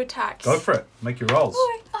take 2 attacks. Go for it. Make your rolls.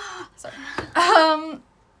 Sorry.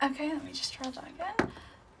 Okay, let me just try that again.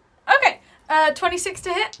 Okay. 26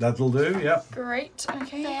 to hit. That'll do, yeah. Great.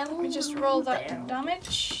 Okay. Let me just roll that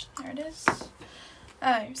damage. There it is.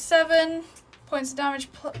 7 points of damage,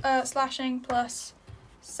 slashing plus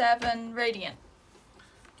 7 radiant.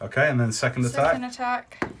 Okay, and then second Second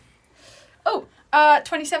attack. attack. Oh,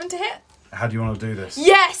 27 to hit. How do you want to do this?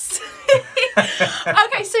 Yes!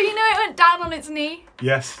 Okay, so you know it went down on its knee?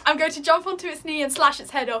 Yes. I'm going to jump onto its knee and slash its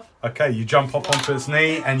head off. Okay, you jump up onto its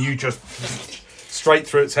knee and you just straight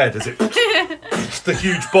through its head as it the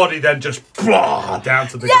huge body then just down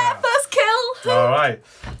to the Yeah, ground. first kill! All right.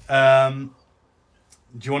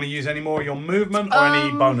 Do you want to use any more of your movement or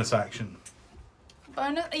any bonus action?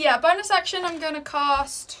 Bonus action, I'm going to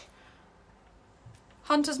cast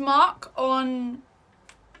Hunter's Mark on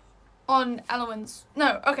Elwyn's.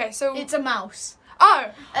 No, okay, so... It's a mouse.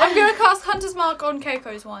 Oh, I'm going to cast Hunter's Mark on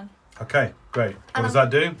Keiko's one. Okay, great. What does that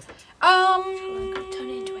do?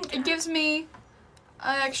 It gives me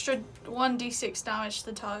an extra 1d6 damage to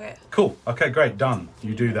the target. Cool. Okay, great. Done.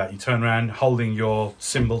 You do that. You turn around holding your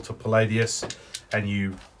symbol to Palladius and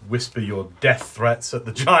you whisper your death threats at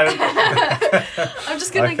the giant. I'm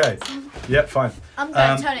just going to... Okay. Yep, fine. I'm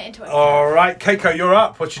going to turn it into a All right, Keiko, you're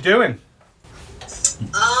up. What you doing?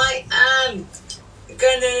 I am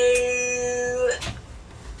gonna.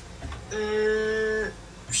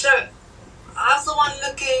 So, that's the one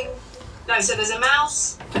looking. No, so there's a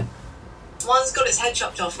mouse. One's got its head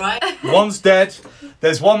chopped off, right? One's dead.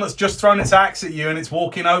 There's one that's just thrown its axe at you and it's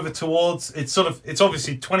walking over towards... It's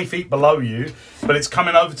obviously 20 feet below you, but it's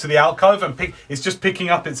coming over to the alcove and it's just picking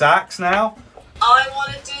up its axe now. I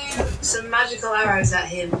want to do some magical arrows at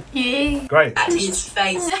him. Yeah. Great. At his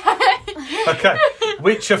face. Okay.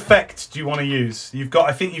 Which effect do you want to use?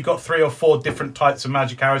 I think you've got 3 or 4 different types of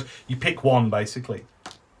magic arrows. You pick one, basically.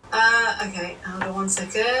 Okay, hold on 1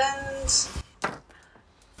 second.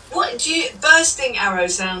 Bursting arrow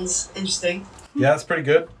sounds interesting. Yeah, that's pretty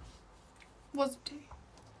good. What's it do?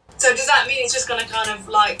 So does that mean it's just gonna kind of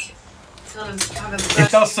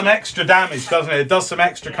It does some extra damage, doesn't it? It does some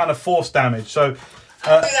extra kind of force damage. So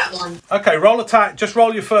I'll do that one. Okay, roll attack. Just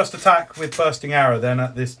roll your first attack with bursting arrow then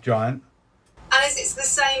at this giant. And it's the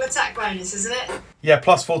same attack bonus, isn't it? Yeah,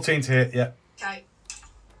 plus 14 to hit, yeah. Okay.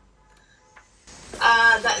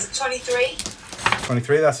 That is 23.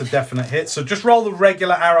 23, that's a definite hit. So just roll the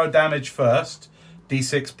regular arrow damage first.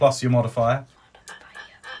 D6 plus your modifier.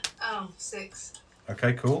 Oh, 6.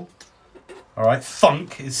 Okay, cool. All right,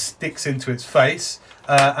 thunk, it sticks into its face.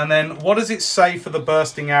 And then what does it say for the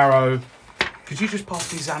bursting arrow? Could you just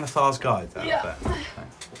pass me Xanathar's guide? Yeah.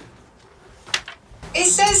 It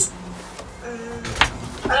says... I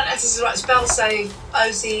don't know if this is right. Spell save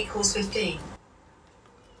OC equals 15.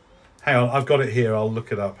 Hang on, I've got it here. I'll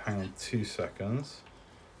look it up. Hang on 2 seconds.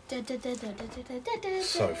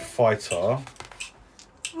 So, fighter.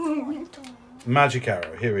 Magic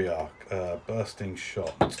arrow. Here we are. Bursting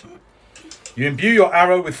shot. You imbue your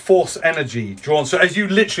arrow with force energy drawn. So as you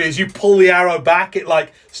pull the arrow back, it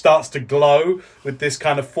like starts to glow with this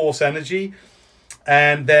kind of force energy.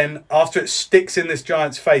 And then after it sticks in this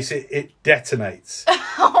giant's face, it detonates.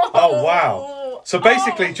 Oh, wow. So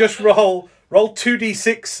basically just roll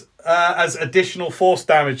 2d6 as additional force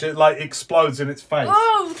damage. It like explodes in its face.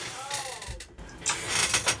 Oh!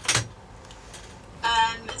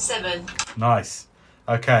 7. Nice.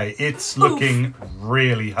 Okay, it's looking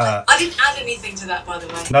really hurt. I didn't add anything to that, by the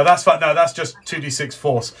way. No, that's fine. No, that's just 2d6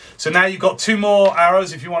 force. So now you've got 2 more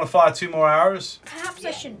arrows if you want to fire 2 more arrows. Perhaps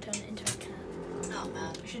I shouldn't turn it into a cat. Oh,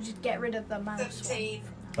 man. I should just get rid of the mouse. 17.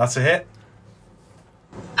 That's a hit.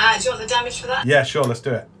 Do you want the damage for that? Yeah, sure, let's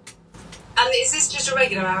do it. And is this just a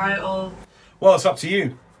regular arrow, or... Well, it's up to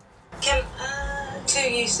you. Can... 2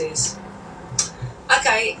 uses.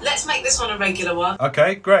 Okay, let's make this one a regular one.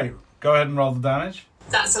 Okay, great. Go ahead and roll the damage.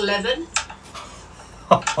 That's 11.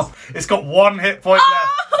 It's got 1 hit point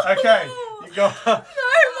left. Okay, you got... No,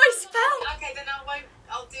 my spell! Okay, then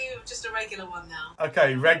I'll do just a regular one now.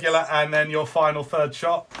 Okay, regular, and then your final third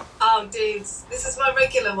shot. Oh, dudes, this is my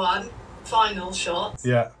regular one. Final shot.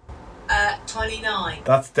 Yeah, 29.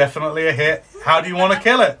 that's definitely a hit. How do you want to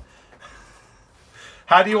kill it?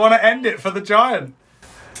 How do you want to end it for the giant?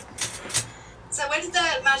 So where did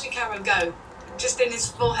the magic arrow go? Just in his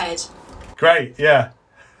forehead. Great, yeah.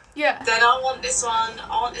 Yeah. Then I want this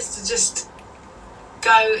to just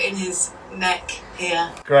go in his neck here.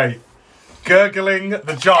 Great. Gurgling,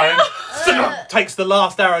 the giant takes the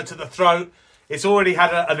last arrow to the throat. It's already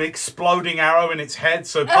had an exploding arrow in its head,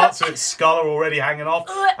 so parts of its skull are already hanging off.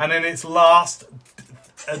 And then its last,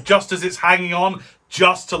 just as it's hanging on,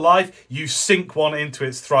 just to life, you sink one into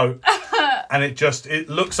its throat. And it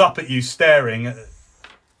looks up at you staring,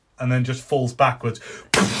 and then just falls backwards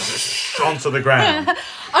onto the ground.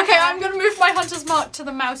 Okay, I'm going to move my hunter's mark to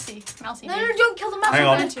the mousey. No, don't kill the mouse. Hang I'm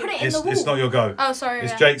on, going to put it in the wall. it's not your go. Oh, sorry.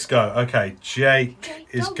 It's yeah. Jake's go. Okay, Jake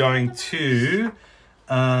is don't going kill to...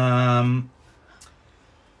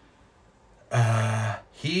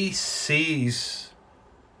 he sees...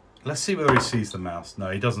 Let's see whether he sees the mouse. No,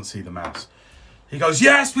 he doesn't see the mouse. He goes,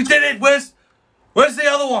 yes, we did it! Where's the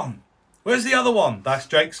other one? Where's the other one? That's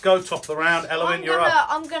Jake's go. Top of the round. Eloin, you're up.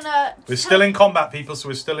 I'm gonna. We're still in combat, people, so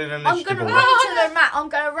we're still in I'm initiative gonna order. I'm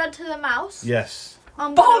gonna run to the mouse. Yes.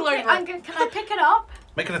 I'm Ball gonna, over can I pick it up?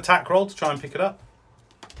 Make an attack roll to try and pick it up.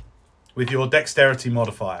 With your dexterity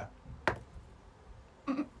modifier.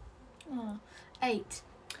 8.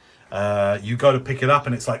 You go to pick it up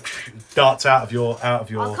and it's like darts out of your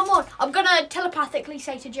Oh, come on. I'm gonna telepathically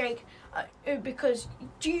say to Jake, because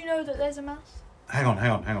do you know that there's a mouse? Hang on.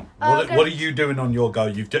 Okay. What are you doing on your go?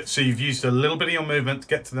 You've used a little bit of your movement to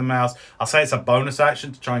get to the mouse. I'll say it's a bonus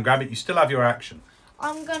action to try and grab it. You still have your action.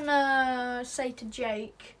 I'm gonna say to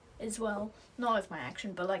Jake as well, not as my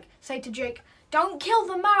action, but like say to Jake, don't kill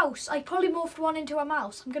the mouse. I polymorphed one into a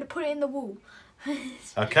mouse. I'm gonna put it in the wall.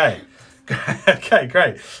 Okay. Okay,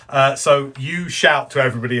 great. So you shout to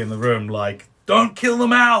everybody in the room like, don't kill the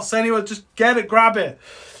mouse. Anyone, just get it, grab it.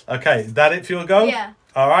 Okay, that it for your go? Yeah.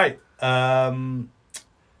 All right.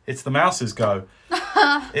 It's the mouse's go.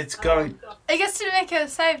 It's going... It gets to make a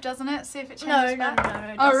save, doesn't it? See if it No, changes no, back. no,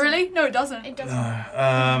 it Oh, doesn't. really? No, it doesn't. It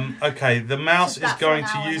doesn't. Okay, the mouse Just is that for going an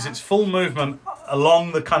to hour use now. its full movement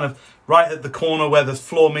along the kind of right at the corner where the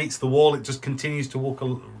floor meets the wall. It just continues to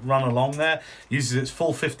run along there. Uses its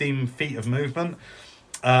full 15 feet of movement.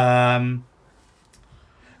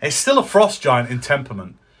 It's still a frost giant in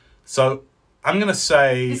temperament, so I'm gonna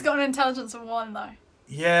say He's got an intelligence of 1, though.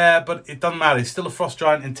 yeah, but it doesn't matter. It's still a frost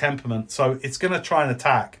giant in temperament, so it's gonna try and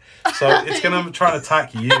attack. So it's gonna try and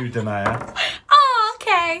attack you, Danae. Oh,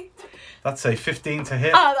 okay. That's a 15 to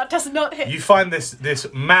hit. Oh, that does not hit. You find this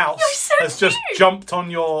mouse You're so has just cute. jumped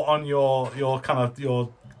on your kind of your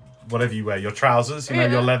whatever you wear, your trousers, you know,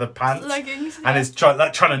 your leather pants, leggings, and it's trying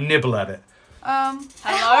to nibble at it.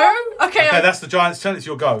 Hello. Okay. Okay, that's the giant's turn. It's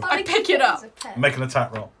your go. I pick it up. Make an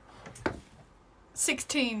attack roll.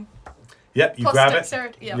 16. Yep, you Plus grab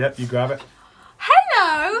dexterity, it. yeah. Yep, you grab it.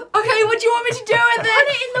 Hello. Okay, what do you want me to do with it? Put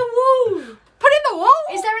it in the wool. Put it in the wall.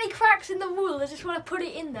 Is there any cracks in the wool? I just want to put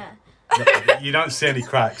it in there. You don't see any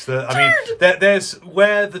cracks. I mean, there's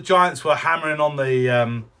where the giants were hammering on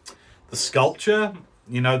the sculpture.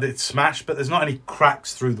 You know, that it's smashed, but there's not any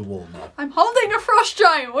cracks through the wall. No. I'm holding a frost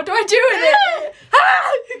giant. What do I do with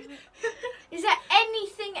it? Is there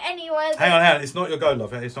anything anywhere? Hang on. It's not your go,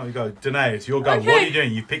 love. It's not your go. Danae, it's your go. Okay. What are you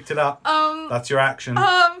doing? You picked it up. That's your action.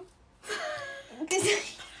 Oh,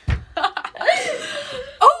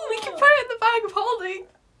 we can put it in the bag of holding.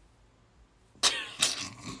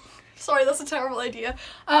 Sorry, that's a terrible idea.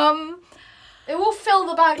 It will fill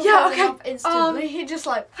the bag of holding up instantly. He just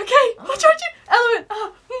like. Okay, what do I do? Element.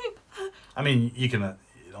 I mean, you can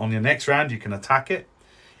on your next round you can attack it.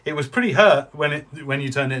 It was pretty hurt when you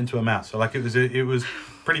turned it into a mouse. So like it was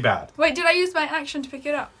pretty bad. Wait, did I use my action to pick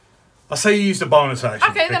it up? I'll say you used a bonus action.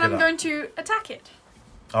 Okay, to then pick I'm it up. going to attack it.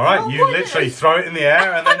 All right, you what literally is- throw it in the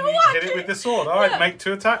air and then you whack hit it it. with the sword. All right, Yeah. make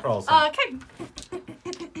 2 attack rolls. Then.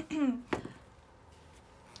 Okay.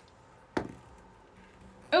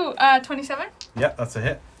 Oh, 27. Yep, that's a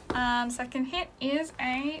hit. And second hit is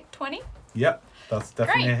a 20. Yep, that's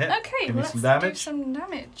definitely Great. a hit. Okay, Give me let's some do damage. some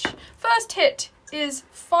damage. First hit is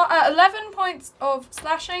 11 points of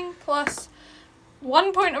slashing plus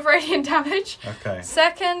 1 point of radiant damage. Okay.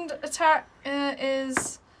 Second attack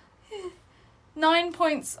is 9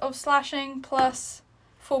 points of slashing plus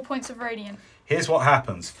 4 points of radiant. Here's what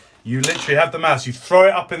happens. You literally have the mouse, you throw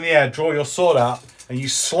it up in the air, draw your sword out, and you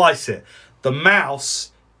slice it. The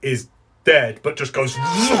mouse is dead, but just goes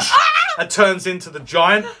whoosh, and turns into the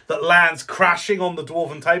giant that lands crashing on the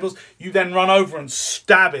dwarven tables. You then run over and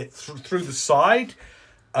stab it through the side.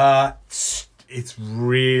 It's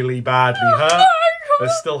really badly hurt. They're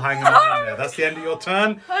still hanging on in there. That's the end of your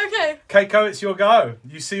turn. Okay. Keiko, it's your go.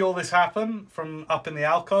 You see all this happen from up in the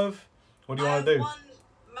alcove. What do you want to do? One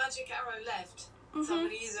magic arrow left. So I'm going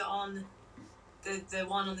to use it on the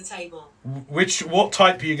one on the table. What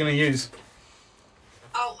type are you going to use?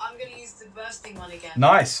 Oh, I'm going to use the bursting one again.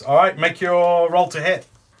 Nice. All right, make your roll to hit.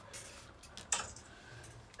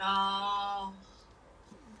 Oh,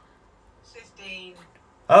 15.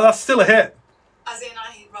 Oh, that's still a hit. As in,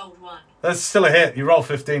 I rolled 1. That's still a hit. You roll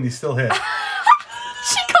 15, you still hit.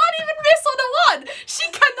 She can't even miss on a 1. She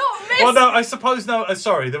cannot miss. Well, no, I suppose no.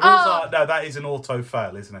 Sorry, the rules are no. That is an auto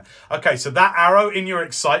fail, isn't it? Okay, so that arrow, in your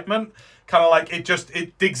excitement, kind of like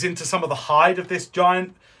it digs into some of the hide of this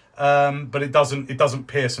giant, but it doesn't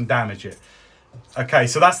pierce and damage it. Okay,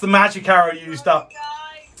 so that's the magic arrow used up. Guys.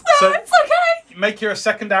 No, So- it's okay. Make your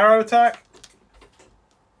second arrow attack.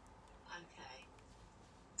 Okay.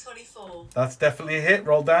 24. That's definitely a hit.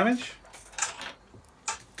 Roll damage.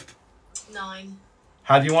 9.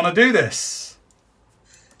 How do you want to do this?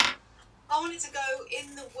 I want it to go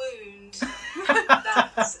in the wound.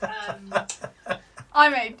 That, I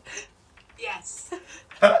made. yes.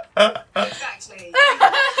 Exactly.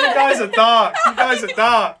 You guys are dark. You guys are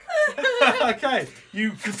dark. Okay,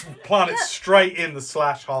 you plant it straight in the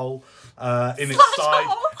slash hole in its Slash side,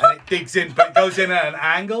 hole? and it digs in, but it goes in at an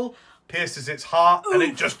angle, pierces its heart, and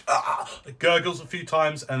it just it gurgles a few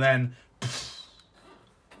times, and then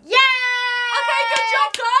Yeah! Okay, good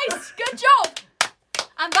job, guys. Good job.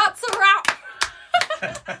 And that's a wrap.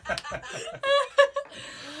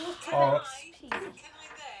 oh, Can I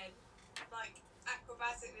then, like,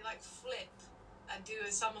 acrobatically, like, flip and do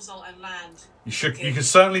a somersault and land? you can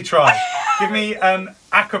certainly try. Give me an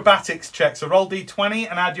acrobatics check. So roll d20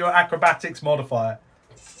 and add your acrobatics modifier.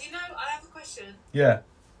 You know, I have a question. Yeah.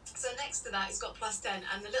 So next to that, it's got +10,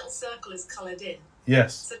 and the little circle is coloured in.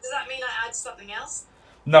 Yes. So does that mean I add something else?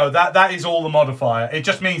 No, that is all the modifier. It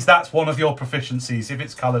just means that's one of your proficiencies if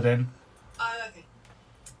it's coloured in. Oh, okay.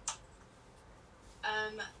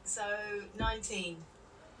 So 19.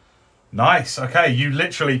 Nice. Okay, you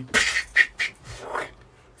literally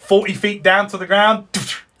 40 feet down to the ground,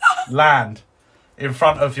 land in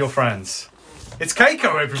front of your friends. It's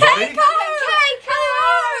Keiko, everybody. Keiko!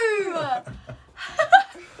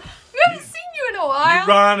 We haven't seen you in a while. You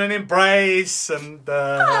run and embrace and.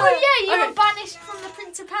 Oh yeah, you Okay. were banished from the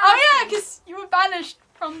principality. Oh yeah, because you were banished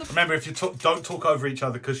from the. Remember, if you don't talk over each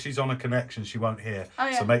other because she's on a connection, she won't hear. Oh,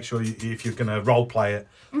 yeah. So make sure if you're going to role play it,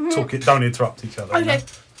 talk it. Don't interrupt each other. you know? Okay.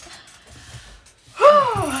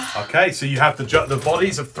 Okay, so you have the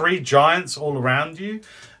bodies of 3 giants all around you.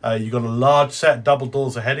 You've got a large set of double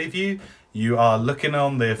doors ahead of you. You are looking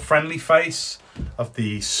on the friendly face of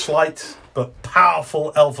the slight but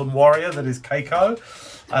powerful elven warrior that is Keiko.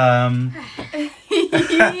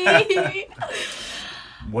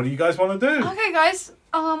 What do you guys want to do? Okay, guys.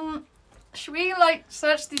 Should we like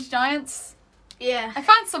search these giants? Yeah. I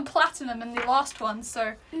found some platinum in the last one,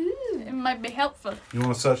 so Ooh. it might be helpful. You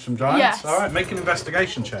want to search some giants? Yes. All right, make an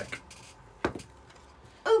investigation check.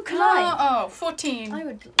 Oh, can I? 14. I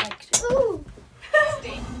would like to. Ooh.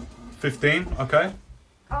 15, okay.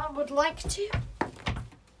 I would like to.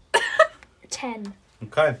 10.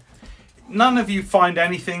 Okay. None of you find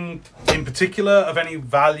anything in particular of any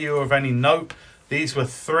value or of any note. These were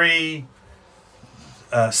 3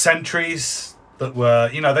 sentries that were,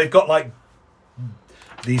 they've got like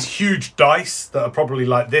these huge dice that are probably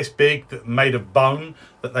like this big, that made of bone,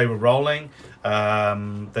 that they were rolling.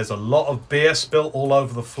 There's a lot of beer spilt all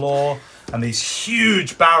over the floor, and these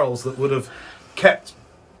huge barrels that would have kept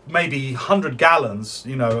maybe 100 gallons,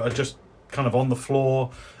 are just kind of on the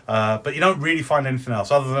floor. But you don't really find anything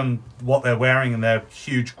else other than what they're wearing and their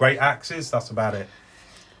huge great axes. That's about it.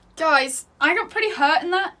 Guys, I got pretty hurt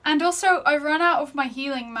in that, and also I ran out of my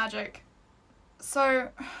healing magic. So,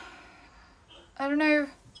 I don't know.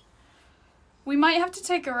 We might have to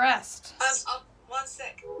take a rest. 1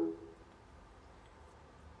 sec.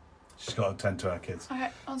 She's got to attend to her kids. Okay,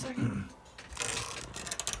 1 second.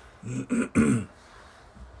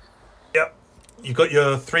 Yep. You've got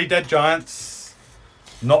your 3 dead giants.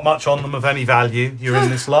 Not much on them of any value. You're in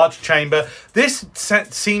this large chamber. This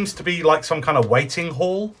set seems to be like some kind of waiting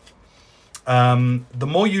hall. The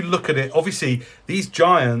more you look at it, obviously, these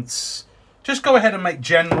giants... Just go ahead and make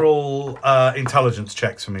general intelligence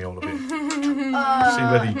checks for me, all of you. See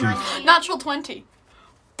whether you do. Natural 20.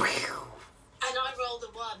 And I rolled a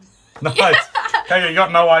 1. Nice. Okay, you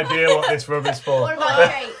got no idea what this room is for. What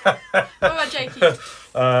about Jake? What about Jakey?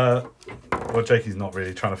 Well, Jakey's not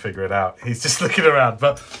really trying to figure it out. He's just looking around.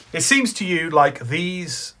 But it seems to you like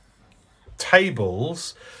these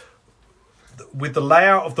tables, with the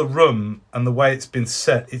layout of the room and the way it's been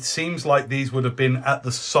set, it seems like these would have been at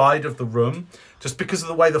the side of the room. Just because of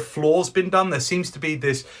the way the floor's been done, there seems to be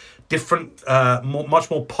this different, much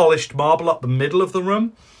more polished marble up the middle of the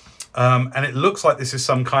room. And it looks like this is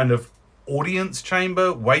some kind of audience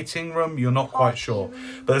chamber, waiting room. You're not quite sure.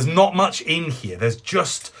 But there's not much in here. There's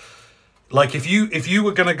just... Like, if you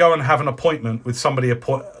were going to go and have an appointment with somebody,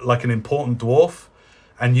 like an important dwarf,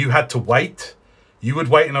 and you had to wait... You would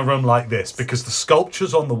wait in a room like this because the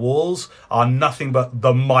sculptures on the walls are nothing but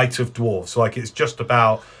the might of dwarves. Like, it's just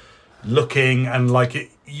about looking, and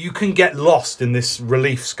like you can get lost in this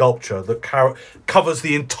relief sculpture that covers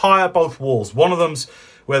the entire both walls. One of them's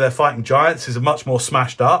where they're fighting giants, is much more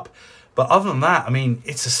smashed up. But other than that, I mean,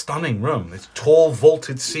 it's a stunning room. It's tall,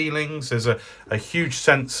 vaulted ceilings. There's a huge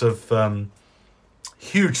sense of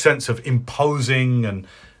imposing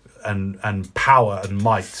and power and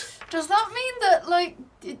might. Does that mean that, like,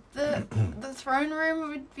 the throne room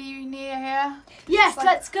would be near here? Yes, Like-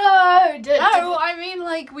 let's go. No, I mean,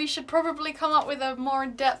 like, we should probably come up with a more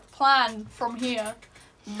in-depth plan from here.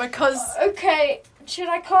 Because... Okay, should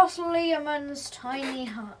I cast Leomund's tiny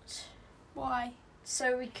hut? Why?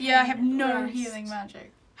 So we can Yeah, I have no rest. healing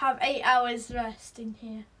magic. Have 8 hours rest in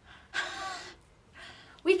here.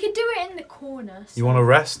 We could do it in the corner. You want to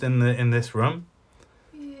rest in this room?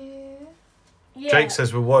 Yeah. Jake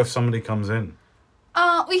says, well, what if somebody comes in?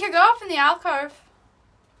 We could go up in the alcove.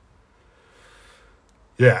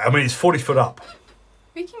 Yeah, I mean, it's 40 foot up.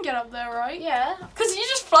 We can get up there, right? Yeah. Because you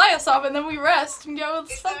just fly us up and then we rest and go with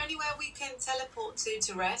Is there anywhere we can teleport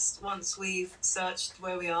to rest once we've searched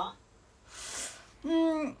where we are?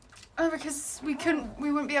 Because we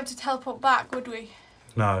wouldn't be able to teleport back, would we?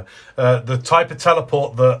 No. The type of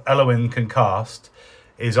teleport that Elowin can cast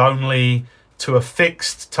is only to a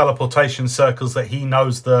fixed teleportation circles that he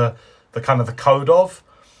knows the kind of the code of.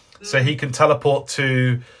 So he can teleport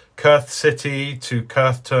to Kurth City, to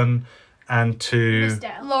Kurthton, and to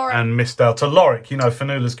Lorik. and Mistdale, to Lorik,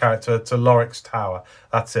 Fanula's character, to Lorik's Tower.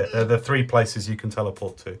 That's it. They're the 3 places you can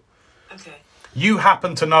teleport to. Okay. You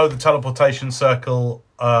happen to know the teleportation circle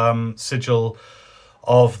sigil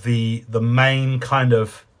of the main kind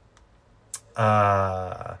of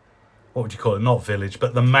what would you call it? Not village,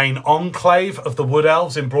 but the main enclave of the Wood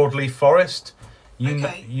Elves in Broadleaf Forest.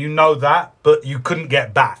 You know that, but you couldn't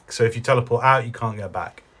get back. So if you teleport out, you can't get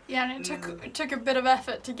back. Yeah, and it took a bit of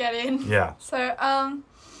effort to get in. Yeah. So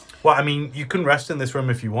Well, I mean, you can rest in this room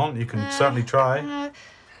if you want. You can certainly try.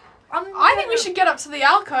 I think we should get up to the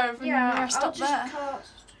alcove and rest I'll up just there.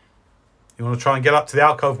 cast. You want to try and get up to the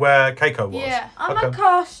alcove where Keiko was? Yeah. I'm Okay. gonna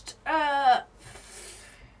cast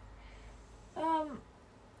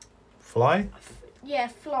Fly?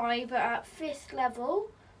 fly, but at 5th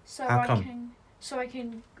level, so How I come?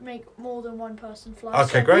 can make more than one person fly.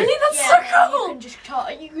 Okay, so, great. Really? That's Yeah, so and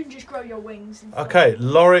cool. you can just grow your wings. And fly. Okay,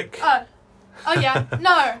 Lorik. Oh yeah.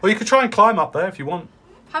 No. Well, you could try and climb up there if you want.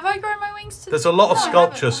 Have I grown my wings to? There's a lot of No, I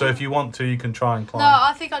sculpture, haven't. so if you want to, you can try and No, climb.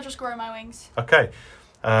 I think I'll just grow my wings. Okay.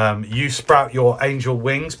 You sprout your angel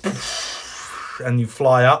wings and you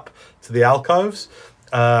fly up to the alcoves.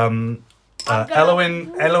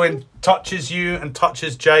 Elowin touches you and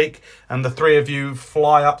touches Jake, and the three of you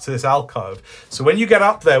fly up to this alcove. So when you get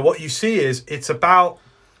up there, what you see is it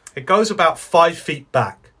goes about 5 feet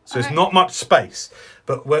back. So Okay. it's not much space.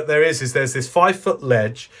 But what there is there's this 5-foot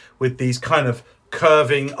ledge with these kind of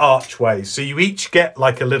curving archways. So you each get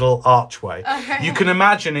like a little archway. Okay. You can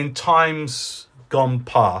imagine in times gone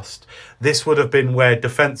past, this would have been where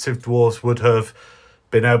defensive dwarves would have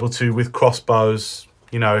been able to, with crossbows,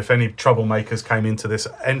 you know, if any troublemakers came into this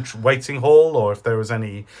waiting hall, or if there was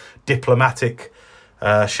any diplomatic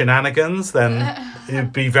shenanigans, then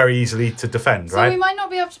it'd be very easy to defend, So right? we might not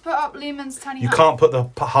be able to put up Lehman's tiny You hut. can't put the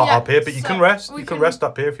hut Yeah, up here, but you so can rest. we You can can rest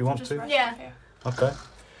up here if you want Just to. rest Yeah. up here. Okay.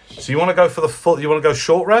 So you want to go for the full? You want to go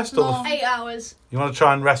short rest, or No. 8 hours. you want to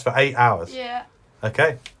try and rest for 8 hours? Yeah.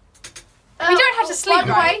 Okay. We don't have to sleep, By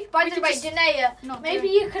the right? way, We could just Danae, not maybe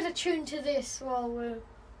do you could attune to this while we're.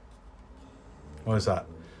 What is that?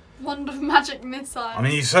 Wand of magic missile. I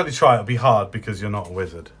mean, you certainly try. It'll be hard because you're not a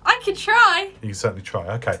wizard. I could try. You can certainly try.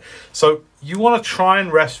 Okay. So you want to try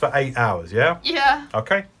and rest for 8 hours, yeah? Yeah.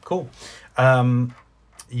 Okay, cool.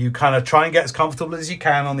 You kind of try and get as comfortable as you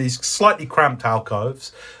can on these slightly cramped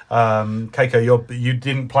alcoves. Keiko, you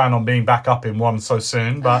didn't plan on being back up in one so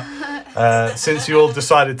soon, but since you all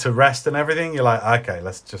decided to rest and everything, you're like, okay,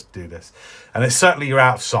 let's just do this. And it's certainly you're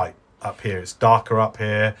out of sight up here. It's darker up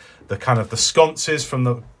here. The kind of the sconces from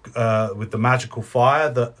the with the magical fire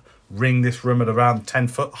that ring this room at around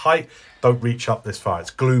 10-foot height don't reach up this far. It's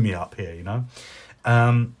gloomy up here, you know.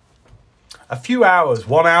 A few hours,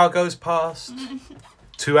 1 hour goes past,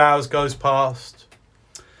 2 hours goes past,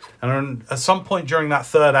 and at some point during that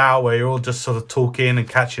third hour where you're all just sort of talking and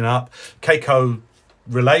catching up, Keiko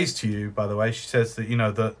relays to you, by the way, she says that, you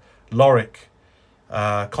know, that Lorik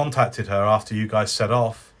contacted her after you guys set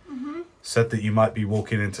off, said that you might be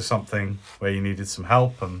walking into something where you needed some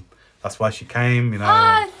help, and that's why she came, you know.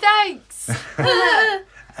 Ah, thanks.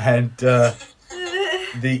 And at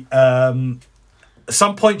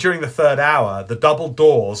some point during the third hour, the double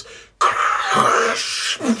doors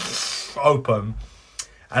open,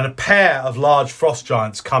 and a pair of large frost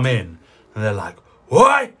giants come in, and they're like,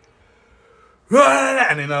 "What?"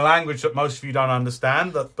 And in a language that most of you don't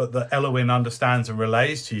understand, but that Elowin understands and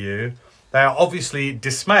relays to you, they are obviously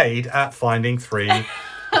dismayed at finding 3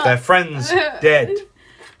 of their friends dead.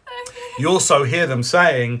 You also hear them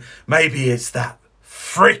saying, "Maybe it's that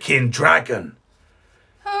freaking dragon."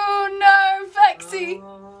 Oh no, Vexy.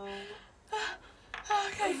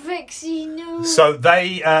 Okay. Vixie, no. So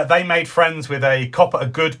they made friends with a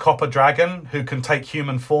good copper dragon who can take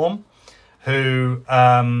human form, who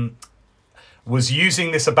was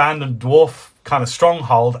using this abandoned dwarf kind of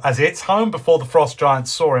stronghold as its home before the frost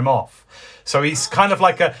giants saw him off. So he's kind of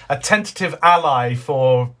like a tentative ally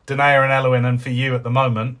for Danae and Elowin and for you at the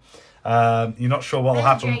moment. You're not sure what will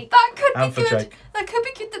happen. Jake. That could And be for good. Jake. That could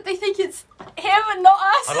be good that they think it's him and not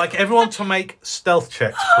us. I'd like everyone to make stealth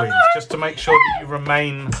checks, please, just to make sure that you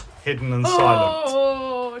remain hidden and silent.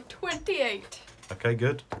 Oh, 28. Okay,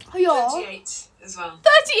 good. Yeah. 38 as well.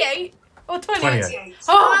 38 or 28? 28. 38.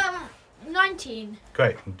 Oh, 19.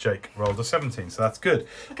 Great. And Jake rolled a 17, so that's good.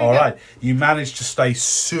 Okay, All good. right. You managed to stay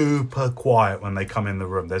super quiet when they come in the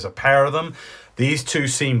room. There's a pair of them. These two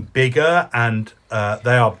seem bigger and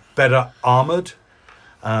they are better armoured.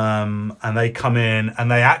 And they come in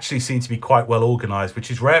and they actually seem to be quite well organised,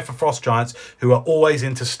 which is rare for frost giants who are always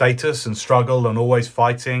into status and struggle and always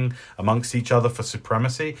fighting amongst each other for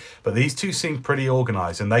supremacy. But these two seem pretty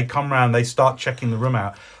organised, and they come around, they start checking the room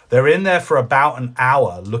out. They're in there for about an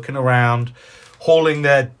hour, looking around, hauling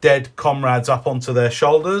their dead comrades up onto their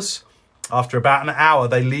shoulders. After about an hour,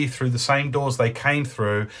 they leave through the same doors they came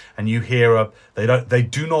through, and you hear they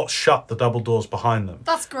do not shut the double doors behind them.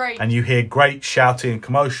 that's great. And you hear great shouting and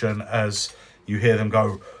commotion as you hear them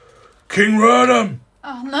go, "King Rodham,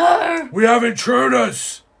 Oh no. we have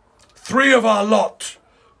intruders. 3 of our lot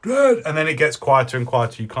dead." And then it gets quieter and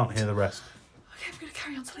quieter. You can't hear the rest. Okay, I'm going to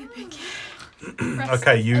carry on sleeping.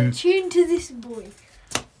 Okay, you Attune to this boy.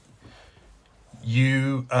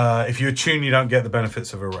 if you attune, you don't get the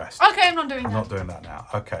benefits of a rest. Okay, I'm not doing I'm that. not doing that now.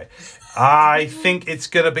 Okay. I think it's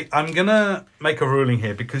going to be... I'm going to make a ruling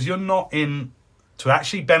here because you're not in to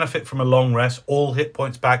actually benefit from a long rest, all hit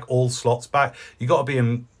points back, all slots back, you got to be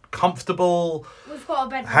in comfortable. We've got a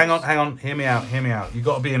bed. Hang on. Hear me out. You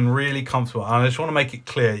got to be in really comfortable. And I just want to make it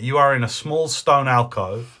clear: you are in a small stone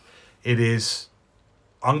alcove. It is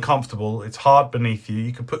uncomfortable. It's hard beneath you.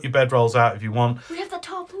 You can put your bedrolls out if you want, We have the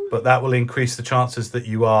tarpaulin. but that will increase the chances that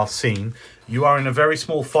you are seen. You are in a very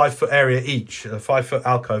small 5-foot area each, a 5-foot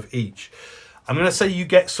alcove each. I'm going to say you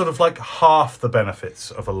get sort of like half the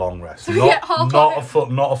benefits of a long rest, We get half not of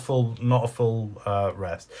a full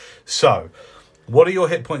rest. So, what are your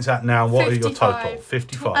hit points at now? What are your total?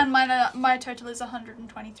 55. And my total is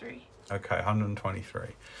 123. Okay, 123.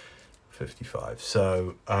 55.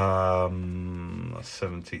 So,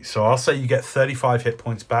 70. So I'll say you get 35 hit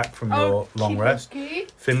points back from your long rest. Okay.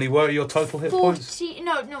 Finley, what are your total hit points? 40.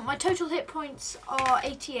 No, my total hit points are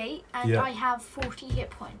 88, and Yeah. I have 40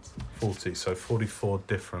 hit points. 40. So 44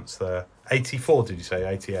 difference there. 84, did you say?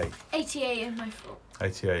 88. 88 in my full.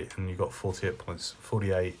 88, and you got 40 hit points.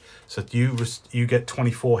 48. So you get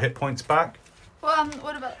 24 hit points back. Well,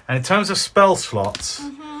 what about? And in terms of spell slots,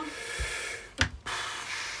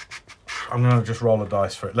 I'm going to just roll a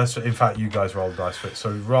dice for it. In fact, you guys roll a dice for it.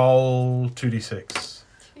 So roll 2d6.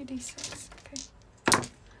 2d6. Okay.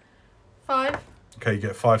 5. Okay, you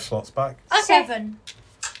get 5 slots back. Okay. 7.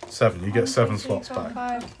 7. You get 7 slots back.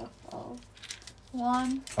 5.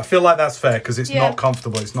 1. I feel like that's fair because it's Yeah. not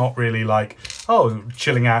comfortable. It's not really like,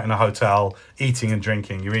 chilling out in a hotel, eating and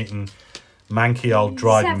drinking. You're eating manky old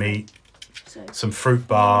dried 7. meat, So some fruit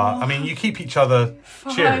bar. I mean, you keep each other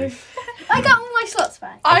cheery. 5. I got all my slots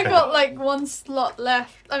back. I Okay. got like 1 slot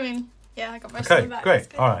left. I mean, yeah, I got most of Okay, them back. great. That's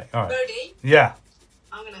good. All right. Brody, Yeah,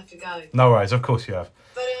 I'm gonna have to go. no worries. Of course you have.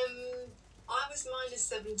 But I was minus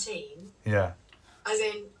 17, Yeah. as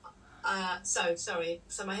in, sorry.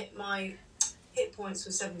 So my hit points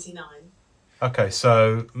were 79. Okay,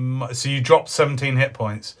 so you dropped 17 hit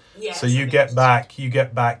points. Yeah. So you get back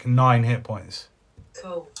 9 hit points,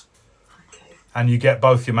 Cool. Okay. and you get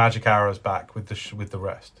both your magic arrows back with the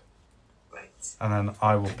rest. Great. And then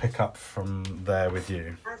I will pick up from there with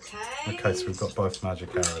you. Okay. Okay, so we've got both magic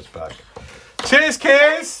arrows back. Cheers,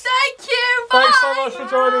 kids! Thank you. Bye. Thanks so much for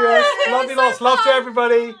joining us. Love you So lots. Love to fun.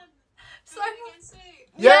 everybody. So, Do it again soon.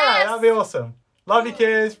 Yeah, Yes. that'd be awesome. Love you,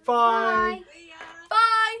 kids. Bye. Bye. See ya.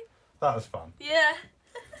 bye. That was fun. Yeah.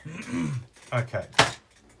 Okay.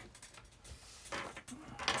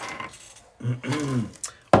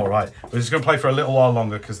 All right. We're just going to play for a little while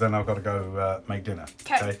longer because then I've got to go make dinner.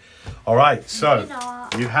 'Kay. All right. So Dinner.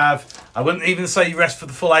 you have. I wouldn't even say you rest for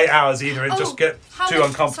the full 8 hours either. It just get how too many-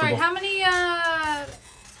 uncomfortable. Sorry, how many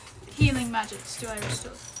healing magics do I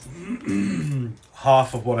restore?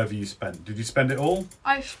 Half of whatever you spent. Did you spend it all?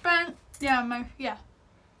 I spent yeah.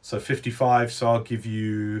 So 55. So I'll give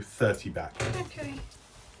you 30 back. Okay.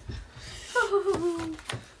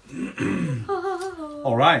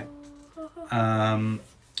 All right.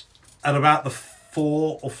 At about the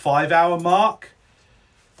 4 or 5 hour mark,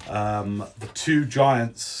 the 2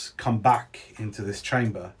 giants come back into this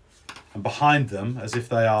chamber, and behind them, as if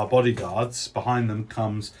they are bodyguards, behind them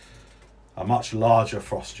comes a much larger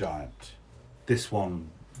frost giant. This one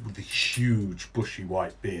with a huge bushy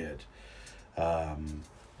white beard,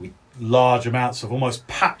 with large amounts of almost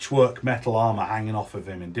patchwork metal armor hanging off of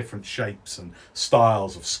him in different shapes and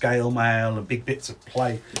styles of scale mail and big bits of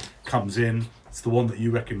plate. Comes in. It's the one that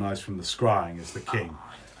you recognise from the scrying as the king.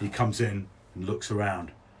 He comes in and looks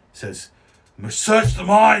around, says, "We must search the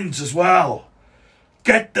mines as well.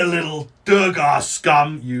 Get the little Durgar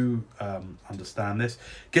scum," you understand this,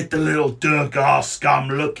 "get the little Durgar scum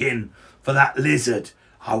looking for that lizard.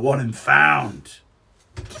 I want him found."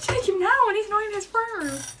 You take him now and he's not in his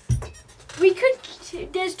room. We could.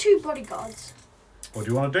 There's 2 bodyguards. What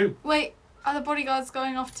do you want to do? Wait, are the bodyguards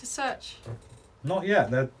going off to search? Not yet.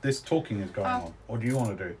 This talking is going Oh. on. What do you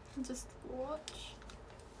want to do? Just watch.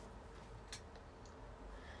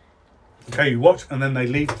 Okay, you watch, and then they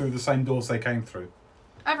leave through the same doors they came through.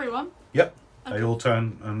 Everyone. Yep. Okay. They all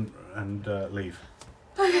turn and leave.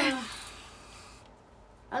 I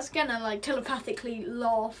was gonna like telepathically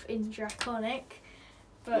laugh in Draconic,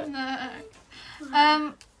 but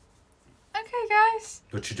No. Okay, guys.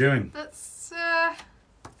 What you doing? Let's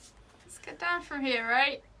get down from here,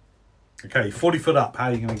 right? Okay, 40 foot up. How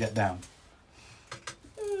are you going to get down?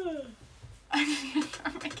 I'm gonna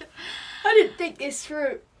try and make it. I didn't think this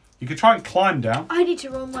through. You could try and climb down. I need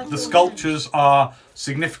to roll my. The sculptures are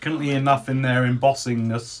significantly enough in their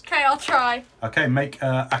embossingness. Okay, I'll try. Okay, make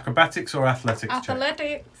acrobatics or athletics check.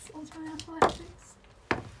 Athletics. What's my athletics?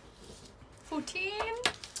 14.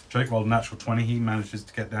 Jake rolled a natural 20. He manages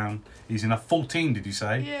to get down easy enough. 14, did you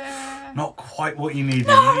say? Yeah. Not quite what you needed.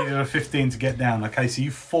 You needed a 15 to get down. Okay, so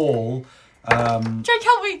you fall. Jake,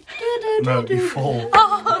 help me! No, you fall.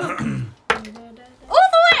 Oh. All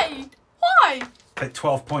the way! Why? Take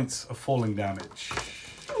 12 points of falling damage.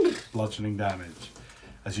 Bludgeoning damage.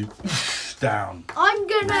 As you down. I'm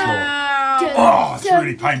gonna. Oh, it's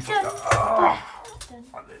really painful. Oh,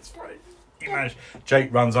 it's great. You manage.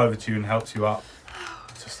 Jake runs over to you and helps you up.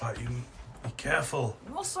 Just like you, be careful.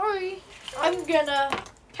 Oh, sorry. I'm gonna.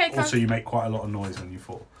 Keiko. Also, you make quite a lot of noise when you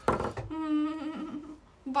fall.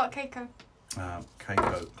 But Keiko.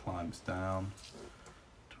 Keiko climbs down.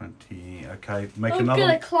 20. Okay, make I'm another.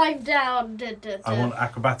 gonna climb down. I want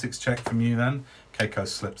acrobatics check from you then. Keiko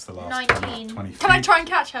slips the last 19. 20 feet. Can I try and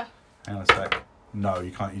catch her? Hang on a sec. No,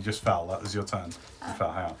 you can't. You just fell. That was your turn. You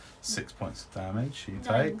fell. Hang on. 6 points of damage she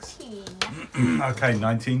takes. 19. Okay,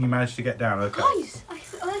 19. You managed to get down. Okay. Guys,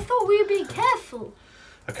 I thought we were being careful.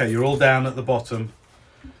 Okay, you're all down at the bottom.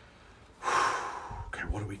 Okay,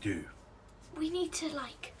 what do we do? We need to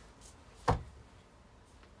like.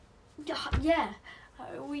 Yeah,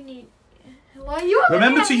 we need. Why are you?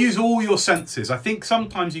 Remember to use all your senses. I think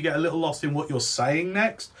sometimes you get a little lost in what you're saying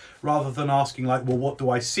next, rather than asking like, well, what do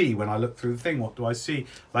I see when I look through the thing? What do I see?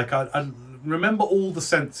 Like, I remember all the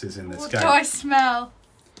senses in this What game. do I smell?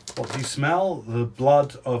 What do you smell? The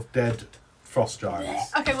blood of dead frost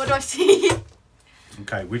giants. Okay, what do I see?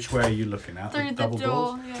 Okay, which way are you looking at? Through the double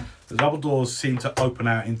door, doors? yeah. The double doors seem to open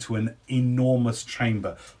out into an enormous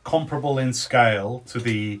chamber, comparable in scale to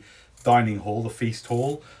the dining hall, the feast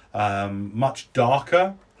hall. Much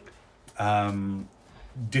darker,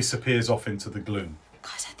 disappears off into the gloom.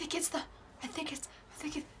 Guys, I think it's the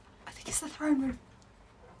throne room.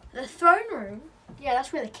 The throne room. Yeah,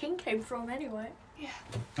 that's where the king came from, anyway. Yeah.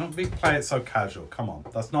 Don't play it so casual. Come on,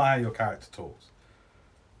 that's not how your character talks.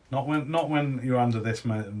 Not when you're under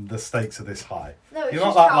the stakes are this high. No, it's You're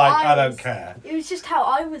not just that how like I was- don't care. It was just how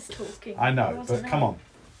I was talking. I It know, wasn't but come how- on,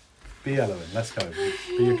 be Elowen. Let's go.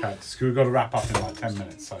 Be your character. 'Cause we've got to wrap up in like 10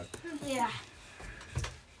 minutes. So Yeah.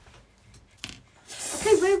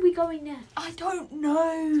 Okay, where are we going now? I don't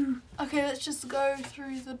know. Okay, let's just go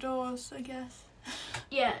through the doors, I guess.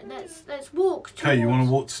 Yeah, let's walk. okay, you want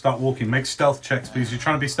towards- to start walking. Make stealth checks, please. You're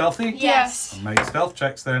trying to be stealthy. Yes. Make stealth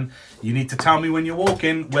checks then. You need to tell me when you're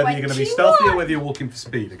walking whether you're going to be stealthy or 21. whether you're walking for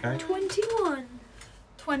speed, okay? 21.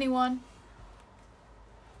 21.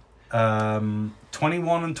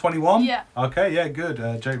 21 and 21? Yeah. Okay, yeah, good.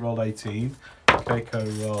 Jake rolled 18.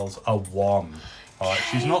 Keiko rolls a 1. Alright,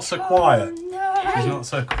 she's not so quiet. No. She's not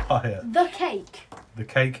so quiet. The cake. The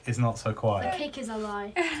cake is not so The quiet. cake is a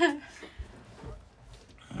lie.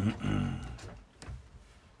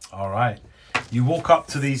 Alright. You walk up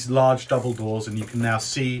to these large double doors and you can now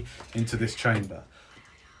see into this chamber.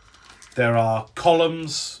 There are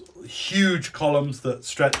columns, huge columns that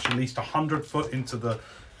stretch at least 100 foot into the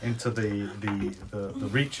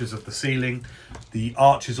reaches of the ceiling. The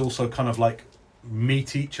arches also kind of like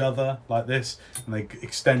meet each other like this, and they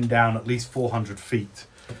extend down at least 400 feet.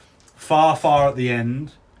 Far, far at the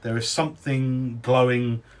end, there is something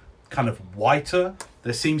glowing kind of whiter.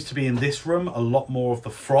 There seems to be in this room a lot more of the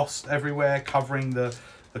frost everywhere, covering the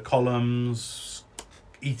columns,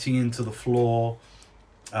 eating into the floor.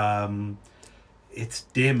 It's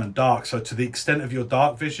dim and dark, so to the extent of your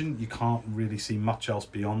dark vision, you can't really see much else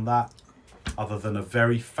beyond that, other than a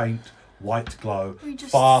very faint white glow We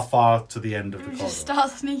just- far to the end of the We corridor. just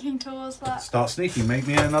start sneaking towards that. Start sneaking. Make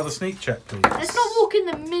me another sneak check, please. Let's not walk in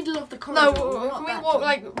the middle of the No, corridor. We're not can we that walk dumb.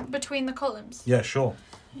 like between the columns? Yeah, sure.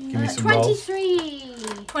 Give me some rolls.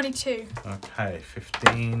 23. 22. Okay,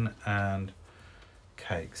 15 and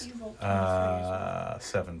cakes. You rolled 23 as well.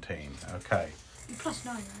 17. Okay. Plus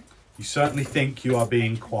 9, right? You certainly think you are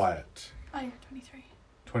being quiet. Oh, you're 23.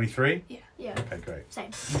 23? Yeah, Okay, great.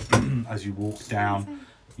 same. As you walk down,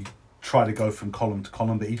 you try to go from column to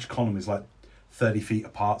column, but each column is like 30 feet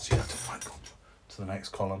apart, so you have to like go to the next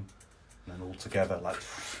column, and then all together, like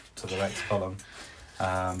to the next column.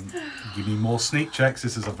 Give me more sneak checks.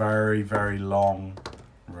 This is a very, very long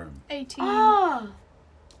room. 18. Ah!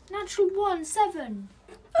 Natural 1, 7.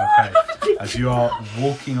 Okay. As you are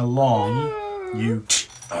walking along, you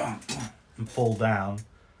fall down.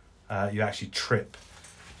 You actually trip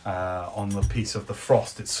on the piece of the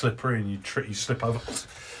frost. It's slippery, and you slip over.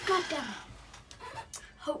 God damn it.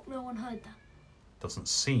 Hope no one heard that. Doesn't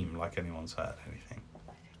seem like anyone's heard anything.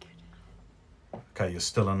 Okay, you're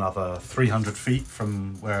still another 300 feet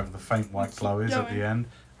from wherever the faint white glow is at the end.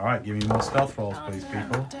 All right, give me more stealth rolls, please,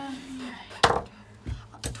 people.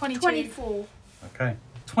 22. 24. Okay,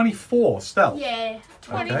 24 stealth. Yeah,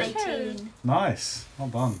 22. 2018. Nice. Well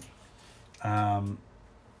done. Hang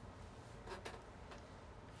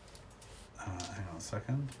on a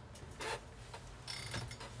second.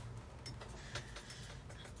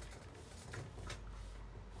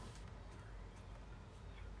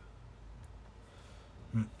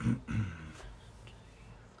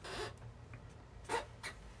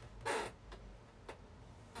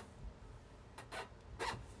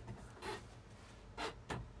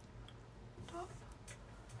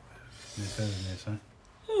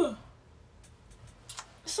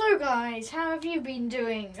 So guys, how have you been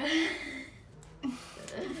doing?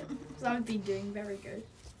 'Cause I've been doing very good.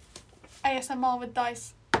 ASMR with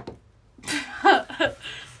dice.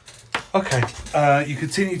 Okay, you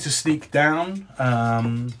continue to sneak down.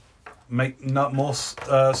 Make more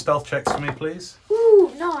stealth checks for me, please.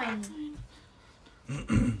 Ooh, 9.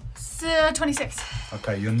 26.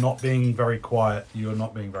 Okay, you're not being very quiet. You're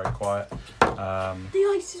not being very quiet.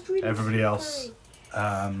 The ice is really Everybody else,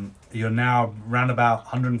 slippery. you're now round about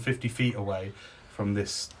 150 feet away from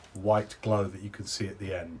this white glow that you can see at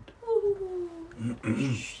the end. Ooh.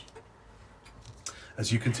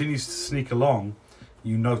 As you continue to sneak along,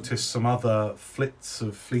 you notice some other fleets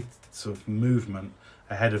of movement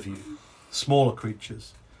ahead of you. Smaller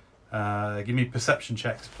creatures. Give me perception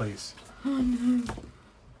checks, please.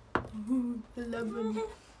 11.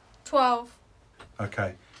 12.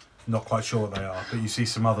 Okay, not quite sure what they are, but you see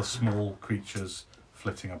some other small creatures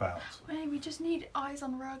flitting about. Wait, we just need eyes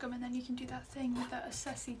on Rogum and then you can do that thing with that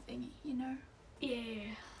assessy thingy, you know?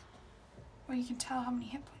 Yeah. Where you can tell how many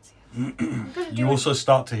hit points he has. I'm gonna do You it. also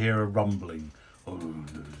start to hear a rumbling.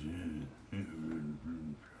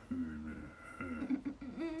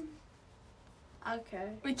 Okay.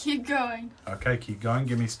 We keep going. Okay, keep going.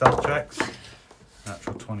 Give me stealth checks.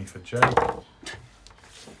 Natural 20 for Jake. 25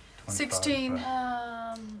 16.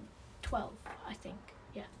 for- 12, I think.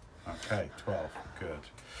 Yeah. Okay, 12. Good.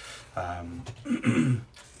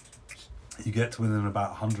 You get to within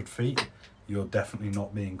about 100 feet. You're definitely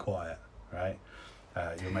not being quiet, right?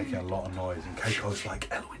 You're making a lot of noise. And Keiko's like,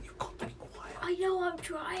 Elwyn, you've got to be quiet. I know, I'm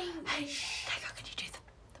trying. Hey, Keiko, can you do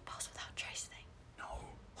the pass without trace thing? No,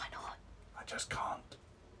 Why not? I just can't.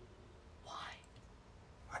 Why?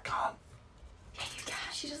 I can't. Yeah, you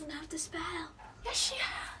can. She doesn't have the spell. Yes, she has.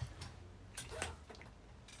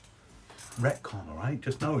 Retcon, all right?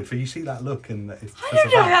 Just know if you see that look and if I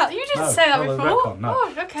didn't know that. You didn't No, say that follow the before. retcon, no.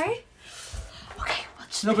 Oh, okay. Okay, well,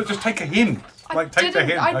 just No, be but just quiet. take a hint. I Like, take the didn't-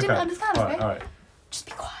 hint. I didn't Okay. understand, All right, okay? all right. Just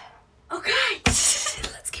be quiet. Okay.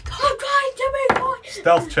 Let's keep going. Okay, give me one.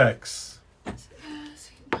 Stealth checks.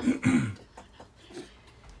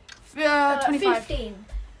 25. 15.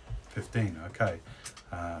 15, okay.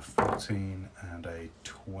 14 and a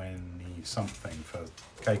 20 something for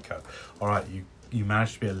Keiko. All right, you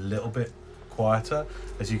managed to be a little bit quieter.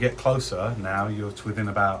 As you get closer, now you're to within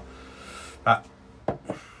about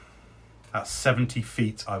 70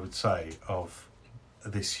 feet, I would say, of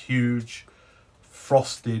this huge,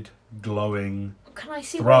 frosted, glowing. Can I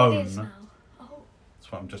see Throne. what it is now? Oh.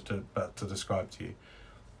 That's what I'm just about to describe to you.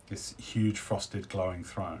 This huge, frosted, glowing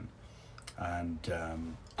throne. And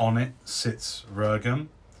on it sits Rurgum,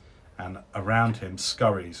 and around him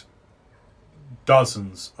scurries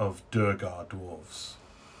dozens of Durgar dwarves.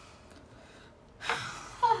 Okay.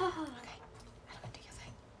 Element, do your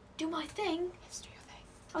thing. Do my thing? Yes, do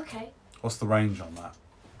your thing. Okay. What's the range on that?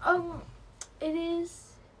 It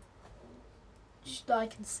is. Just that I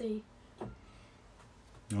can see.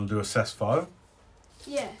 You want to do assess foe?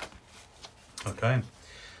 Yeah. Okay.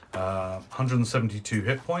 172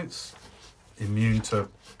 hit points, immune to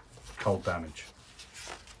cold damage.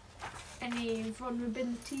 Any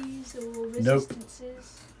vulnerabilities or Nope.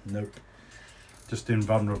 resistances? Nope. Just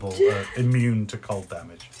invulnerable, immune to cold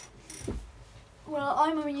damage. Well,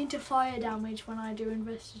 I'm immune to fire damage when I do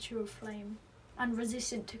Investiture of Flame, and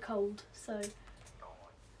resistant to cold, so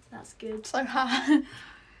that's good. So hard.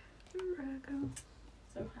 So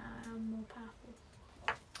I'm more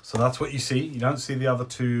powerful. So that's what you see. You don't see the other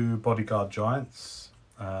two bodyguard giants.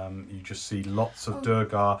 You just see lots of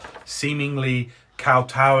Durgar seemingly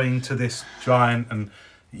kowtowing to this giant, and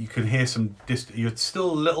you can hear some you're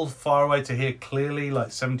still a little far away to hear clearly,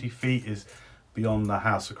 like 70 feet is beyond the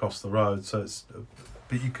house across the road. So it's,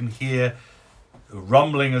 but you can hear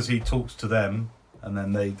rumbling as he talks to them, and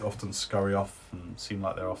then they often scurry off and seem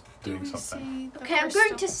like they're off doing something. Okay, I'm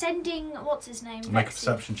going to sending what's his name? Make a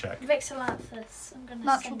perception check. Vexalanthus. I'm gonna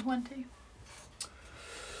Natural send 20.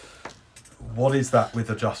 What is that with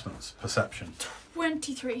adjustments? Perception.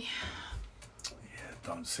 23. Yeah,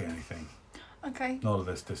 don't see anything. Okay. Not at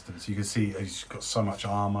this distance. You can see he's got so much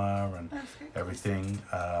armor and That's good. everything.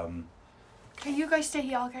 Okay, you guys stay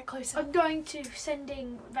here. I'll get closer. I'm going to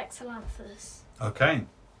sending Vexalanthus. Okay,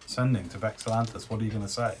 sending to Vexalanthus. What are you going to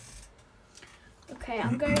say? Okay,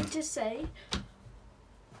 I'm going to say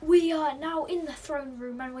we are now in the throne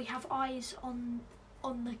room and we have eyes on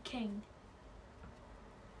the king.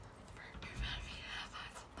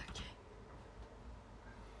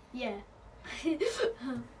 Yeah.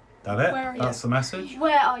 That it? Where are you? That's the message?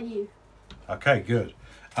 Where are you? Okay, good.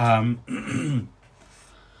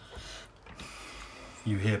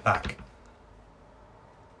 You hear back.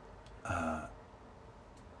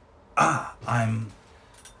 I'm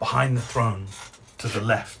behind the throne to the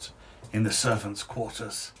left in the servants'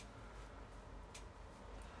 quarters.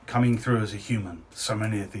 Coming through as a human. So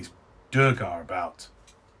many of these Durgar about.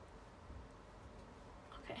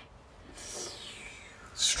 Okay.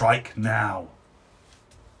 Strike now.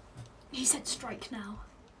 He said strike now.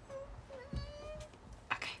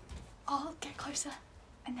 Okay. I'll get closer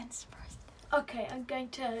and then surprise. Okay, I'm going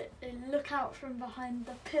to look out from behind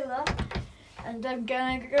the pillar and I'm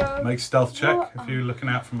gonna go. Make a stealth check What? if you're looking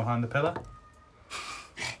out from behind the pillar.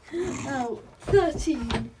 Oh,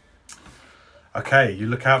 13. Okay, you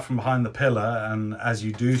look out from behind the pillar, and as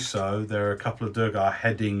you do so, there are a couple of Durgar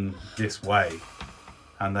heading this way,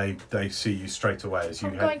 and they see you straight away as you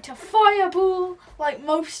I'm head. going to fireball like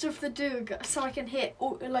most of the Durga so I can hit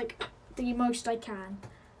like the most I can.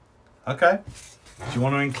 Okay. Do you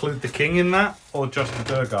want to include the king in that, or just the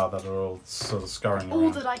Durgar that are all sort of scurrying All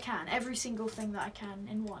around? that I can, every single thing that I can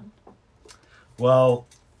in one. Well,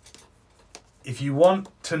 if you want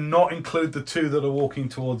to not include the two that are walking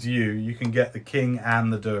towards you, you can get the king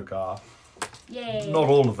and the Durgar. Yeah. Not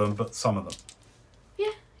all of them, but some of them.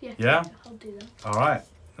 Yeah. Yeah? I'll do that. All right.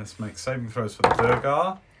 Let's make saving throws for the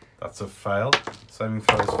Durgar. That's a fail. Saving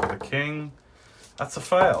throws for the king. That's a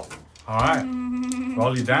fail. All right.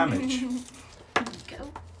 Roll your damage.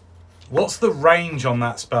 Go. What's the range on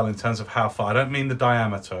that spell in terms of how far? I don't mean the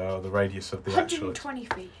diameter or the radius of the actual. 120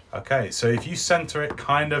 feet. Okay, so if you center it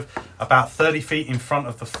kind of about 30 feet in front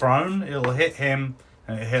of the throne, it'll hit him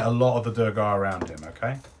and it'll hit a lot of the Durgar around him,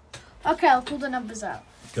 okay? Okay, I'll pull the numbers out.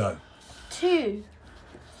 Go. 2,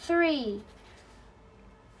 3,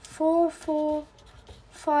 4, 4,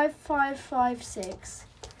 5, 5, 5, 6.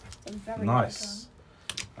 Very Nice.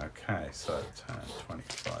 Okay, so 10,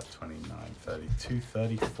 25, 29, 32,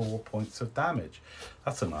 34 points of damage.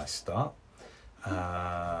 That's a nice start.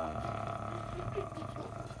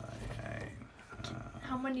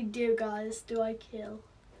 How many Durgars do I kill?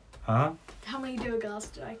 Huh? How many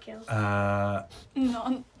Durgars do I kill?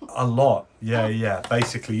 None. A lot. Yeah.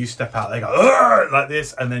 Basically, you step out, they go "Arr!" like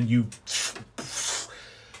this, and then you.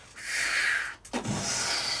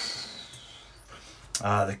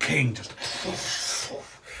 The king just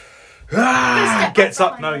gets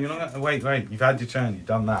up. No, you're not. Wait. You've had your turn. You've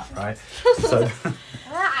done that, right? So,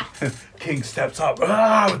 king steps up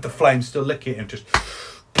with the flames still licking and just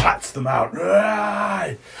pats them out.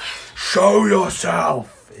 Show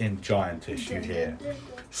yourself in giantish. You hear.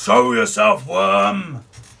 Show yourself, worm.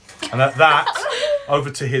 And at that, over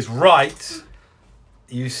to his right,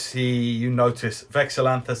 you notice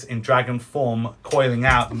Vexalanthus in dragon form coiling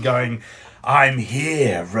out and going, I'm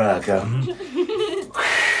here, Rurgum.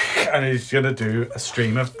 And he's going to do a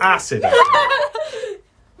stream of acid at him,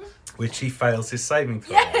 which he fails his saving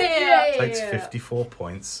throw. Yeah. Takes 54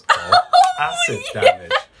 points of acid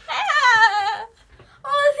damage.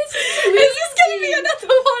 Oh, this is Is this going to be another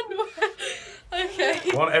one?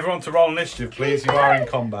 Okay. I want everyone to roll initiative, please. You are in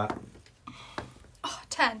combat. Oh,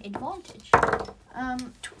 10. advantage.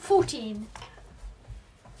 14.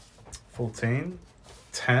 14.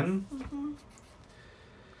 10.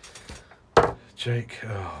 Jake.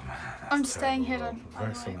 Oh, man. I'm staying hidden, by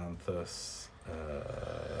the way. Vexalanthus.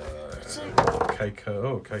 So- Keiko.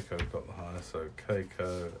 Oh, Keiko's got the highest. So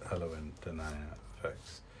Keiko, Eloin, Denia,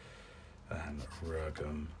 Vex, and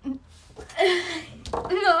Rurgum.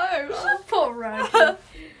 No. Poor Ryan.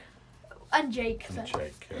 And Jake. And Then.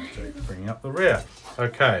 Jake. Jake bringing up the rear.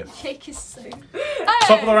 Okay. Jake is so.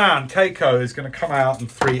 Top of the round, Keiko is going to come out and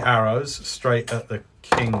 3 arrows straight at the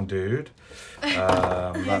king dude.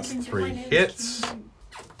 That's 3 hits.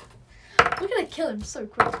 We're gonna kill him so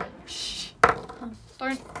quickly. Shh.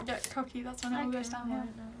 Don't get cocky. That's when it all goes downhill.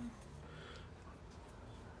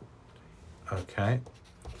 Okay.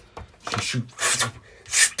 She shoots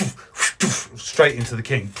straight into the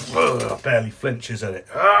king. Barely flinches at it.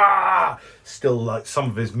 Still, like, some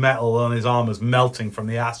of his metal on his armor's melting from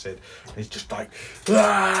the acid. He's just like,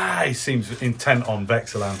 he seems intent on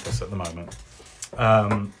Vexalanthus at the moment.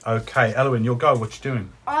 Okay, Elwyn, you'll go. What you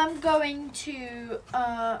doing? I'm going to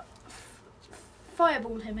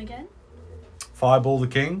fireball him again. Fireball the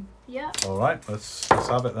king. Yeah, All right, let's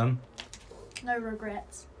have it then. no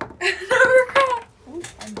regrets. No regret. Ooh,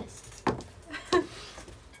 I missed.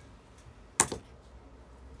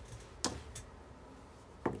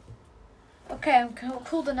 Okay, I'm gonna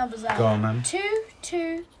call the numbers out. Go on then. 2,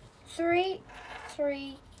 2, 3,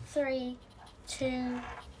 3, 3, 2,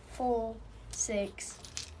 4, 6.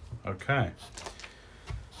 Okay.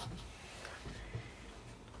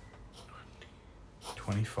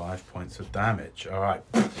 25 points of damage. All right.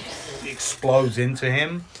 He explodes into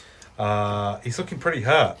him. He's looking pretty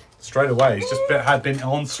hurt straight away. He's just had been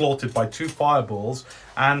onslaughted by 2 fireballs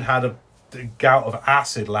and had a gout of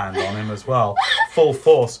acid land on him as well. Full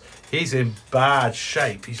force. He's in bad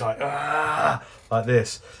shape. He's like, like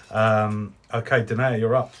this. Okay, Danae,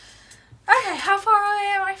 you're up. Okay, how far away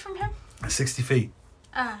am I from him? 60 feet.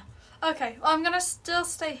 Okay. Well, I'm gonna still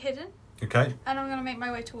stay hidden, Okay. and I'm gonna make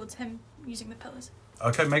my way towards him using the pillars.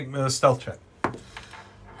 Okay, make a stealth check.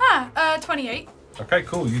 28. Okay,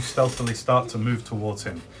 cool. You stealthily start to move towards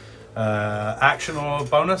him. Action or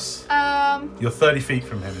bonus? You're 30 feet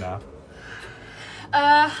from him now.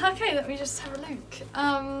 Okay, let me just have a look.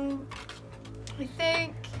 I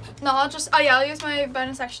think... No, I'll use my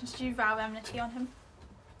bonus action to do Vow of Enmity on him.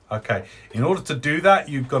 Okay. In order to do that,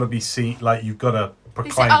 you've got to be seen, like, you've got to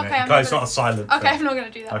proclaim okay, it. I'm It's not a silent Okay, thing. I'm not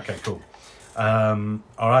going to do that. Okay, cool.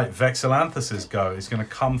 All right, Vexilanthis's go. He's going to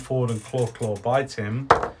come forward and claw bite him.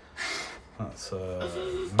 That's a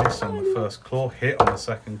miss on the first claw, hit on the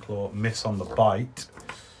second claw, miss on the bite.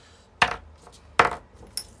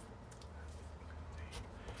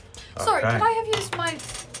 Sorry, Okay. could I have used my...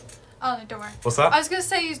 Oh, no, don't worry. What's I that? was going to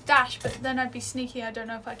say use dash, but then I'd be sneaky. I don't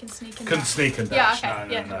know if I can sneak and Couldn't dash. sneak and Yeah, dash. okay.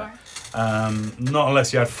 No, Yeah, no, don't worry. Not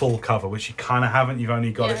unless you had full cover, which you kind of haven't. You've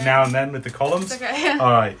only got it Yeah. now and then with the columns. It's okay. All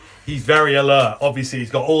right. He's very alert. Obviously, he's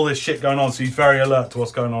got all this shit going on, so he's very alert to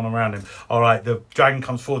what's going on around him. All right. The dragon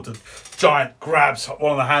comes forward. The giant grabs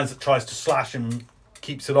one of the hands that tries to slash him,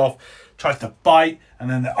 keeps it off, tries to bite, and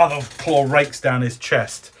then the other claw rakes down his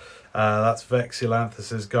chest. That's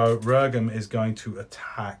Vexilanthis's go. Rurgum is going to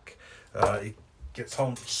attack. He gets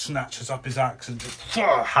on, snatches up his axe and just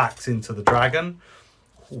hacks into the dragon.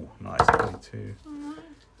 Ooh, nice. 22.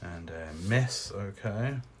 And a miss.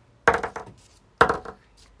 Okay.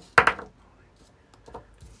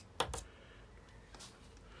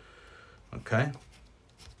 Okay.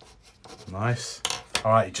 Nice.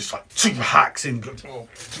 All right, he just like hacks in,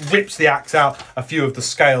 rips the axe out. A few of the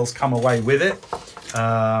scales come away with it.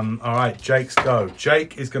 All right, Jake's go.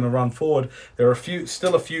 Jake is going to run forward. There are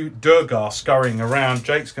still a few Durgar scurrying around.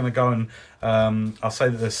 Jake's going to go and I'll say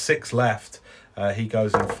that there's 6 left. He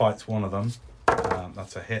goes and fights one of them.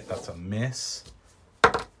 That's a hit. That's a miss.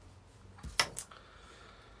 Okay.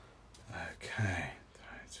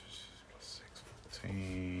 6,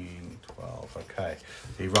 14, 12. Okay.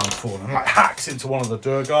 He runs forward and like hacks into one of the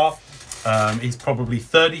Durgar. He's probably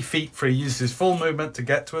 30 feet for he uses his full movement to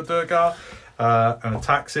get to a Durgar and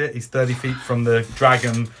attacks it. He's 30 feet from the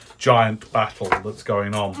dragon giant battle that's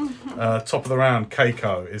going on. Top of the round,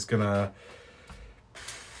 Keiko is going to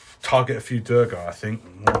target a few Durgar, I think.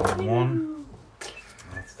 1.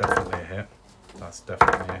 That's definitely a hit. That's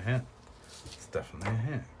definitely a hit. It's definitely a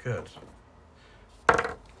hit. Good.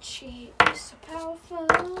 She is so powerful.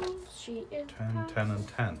 She is 10, powerful. 10 and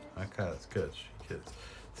 10. Okay, that's good. She gets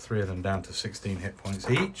 3 of them down to 16 hit points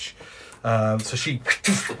each. So she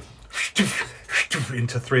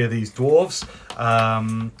into 3 of these dwarves.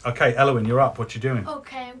 Okay, Elwyn, you're up. What you doing?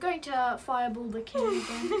 Okay, I'm going to fireball the king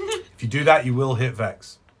again. If you do that, you will hit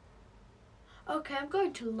Vex. Okay, I'm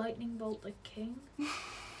going to lightning bolt the king.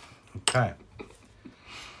 Okay.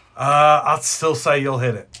 I'd still say you'll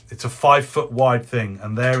hit it. It's a 5 foot wide thing,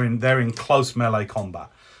 and they're in close melee combat.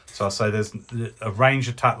 So I'll say there's a range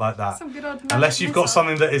attack like that. Some good old magic Unless you've got missile.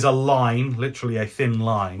 something that is a line, literally a thin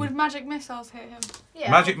line. Would magic missiles hit him?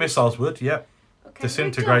 Yeah. Magic missiles would, yep. Okay,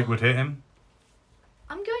 Disintegrate would hit him.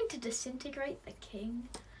 I'm going to disintegrate the king.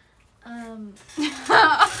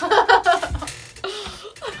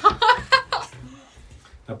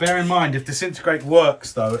 Now bear in mind, if disintegrate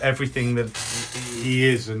works, though, everything that he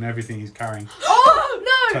is and everything he's carrying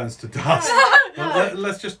Oh no! turns to dust. Well,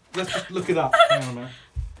 let's just look it up. Hang on a minute.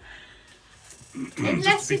 Unless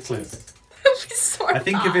Just to be it clear. is. I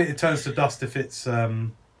think if it turns to dust if it's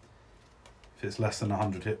less than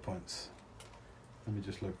 100 hit points. Let me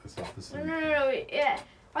just look this up. This is No, yeah.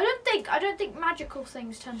 I don't think magical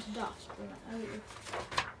things turn to dust.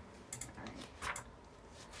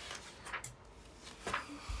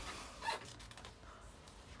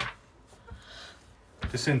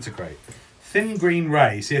 Disintegrate. Thin green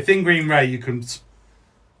ray. See, a thin green ray you can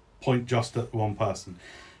point just at one person.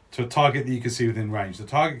 To a target that you can see within range. The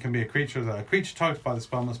target can be a creature. A creature targeted by the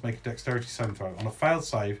spell must make a dexterity saving throw. On a failed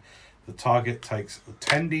save, the target takes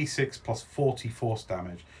 10d6 plus 40 force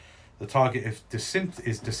damage. The target is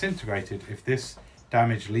disintegrated if this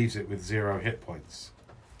damage leaves it with 0 hit points.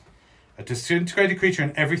 A disintegrated creature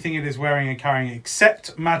and everything it is wearing and carrying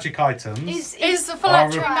except magic items Is the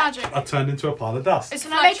phylactery Are- magic? are turned into a pile of dust. Is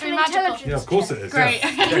Can I make phylactery an magical? intelligence Yeah, of course check? it is. Great.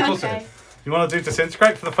 Yeah, of course Okay. it is. You want to do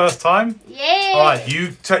disintegrate for the first time? Yeah. All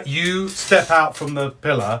right, you step out from the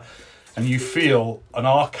pillar and you feel an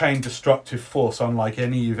arcane destructive force unlike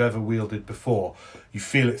any you've ever wielded before. You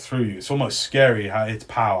feel it through you. It's almost scary how its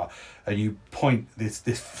power. And you point this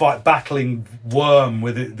battling worm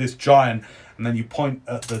with this giant, and then you point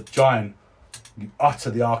at the giant. You utter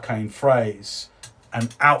the arcane phrase,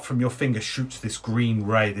 and out from your finger shoots this green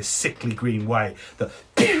ray, this sickly green ray that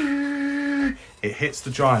it hits the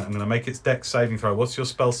giant. I'm going to make its dex saving throw. What's your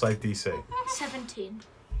spell save DC? 17.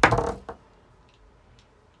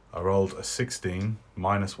 I rolled a 16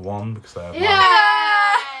 minus 1 because they have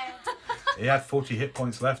Yeah. He had 40 hit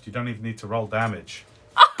points left. You don't even need to roll damage.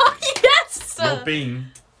 Yes! Your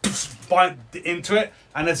beam bite into it,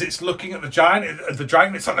 and as it's looking at the giant, the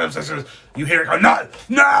dragon, it sometimes you hear it go, no,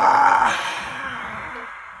 no.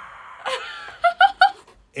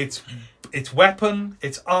 Its weapon,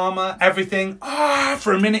 its armor, everything.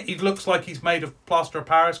 For a minute, he looks like he's made of plaster of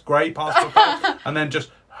Paris, grey plaster of Paris, and then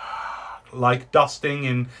just like dusting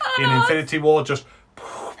in Infinity War, just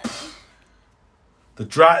the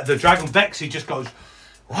dragon Vexy just goes,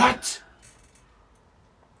 what?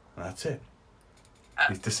 And that's it.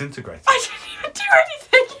 He's disintegrated. I didn't even do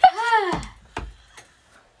anything.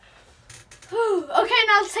 Okay,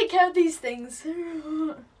 now let's take care of these things.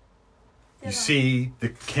 You see the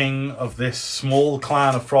king of this small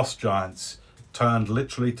clan of frost giants turned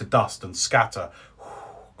literally to dust and scatter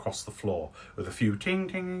across the floor with a few ting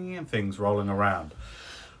ting and things rolling around.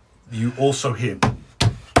 You also hear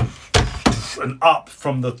and up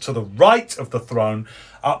from to the right of the throne,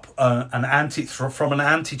 up from an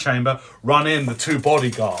antechamber, run in the two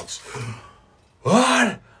bodyguards.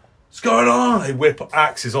 What? What's going on? They whip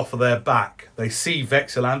axes off of their back. They see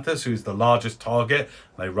Vexillanthus, who's the largest target,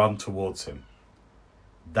 and they run towards him.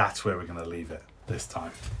 That's where we're going to leave it this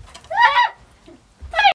time.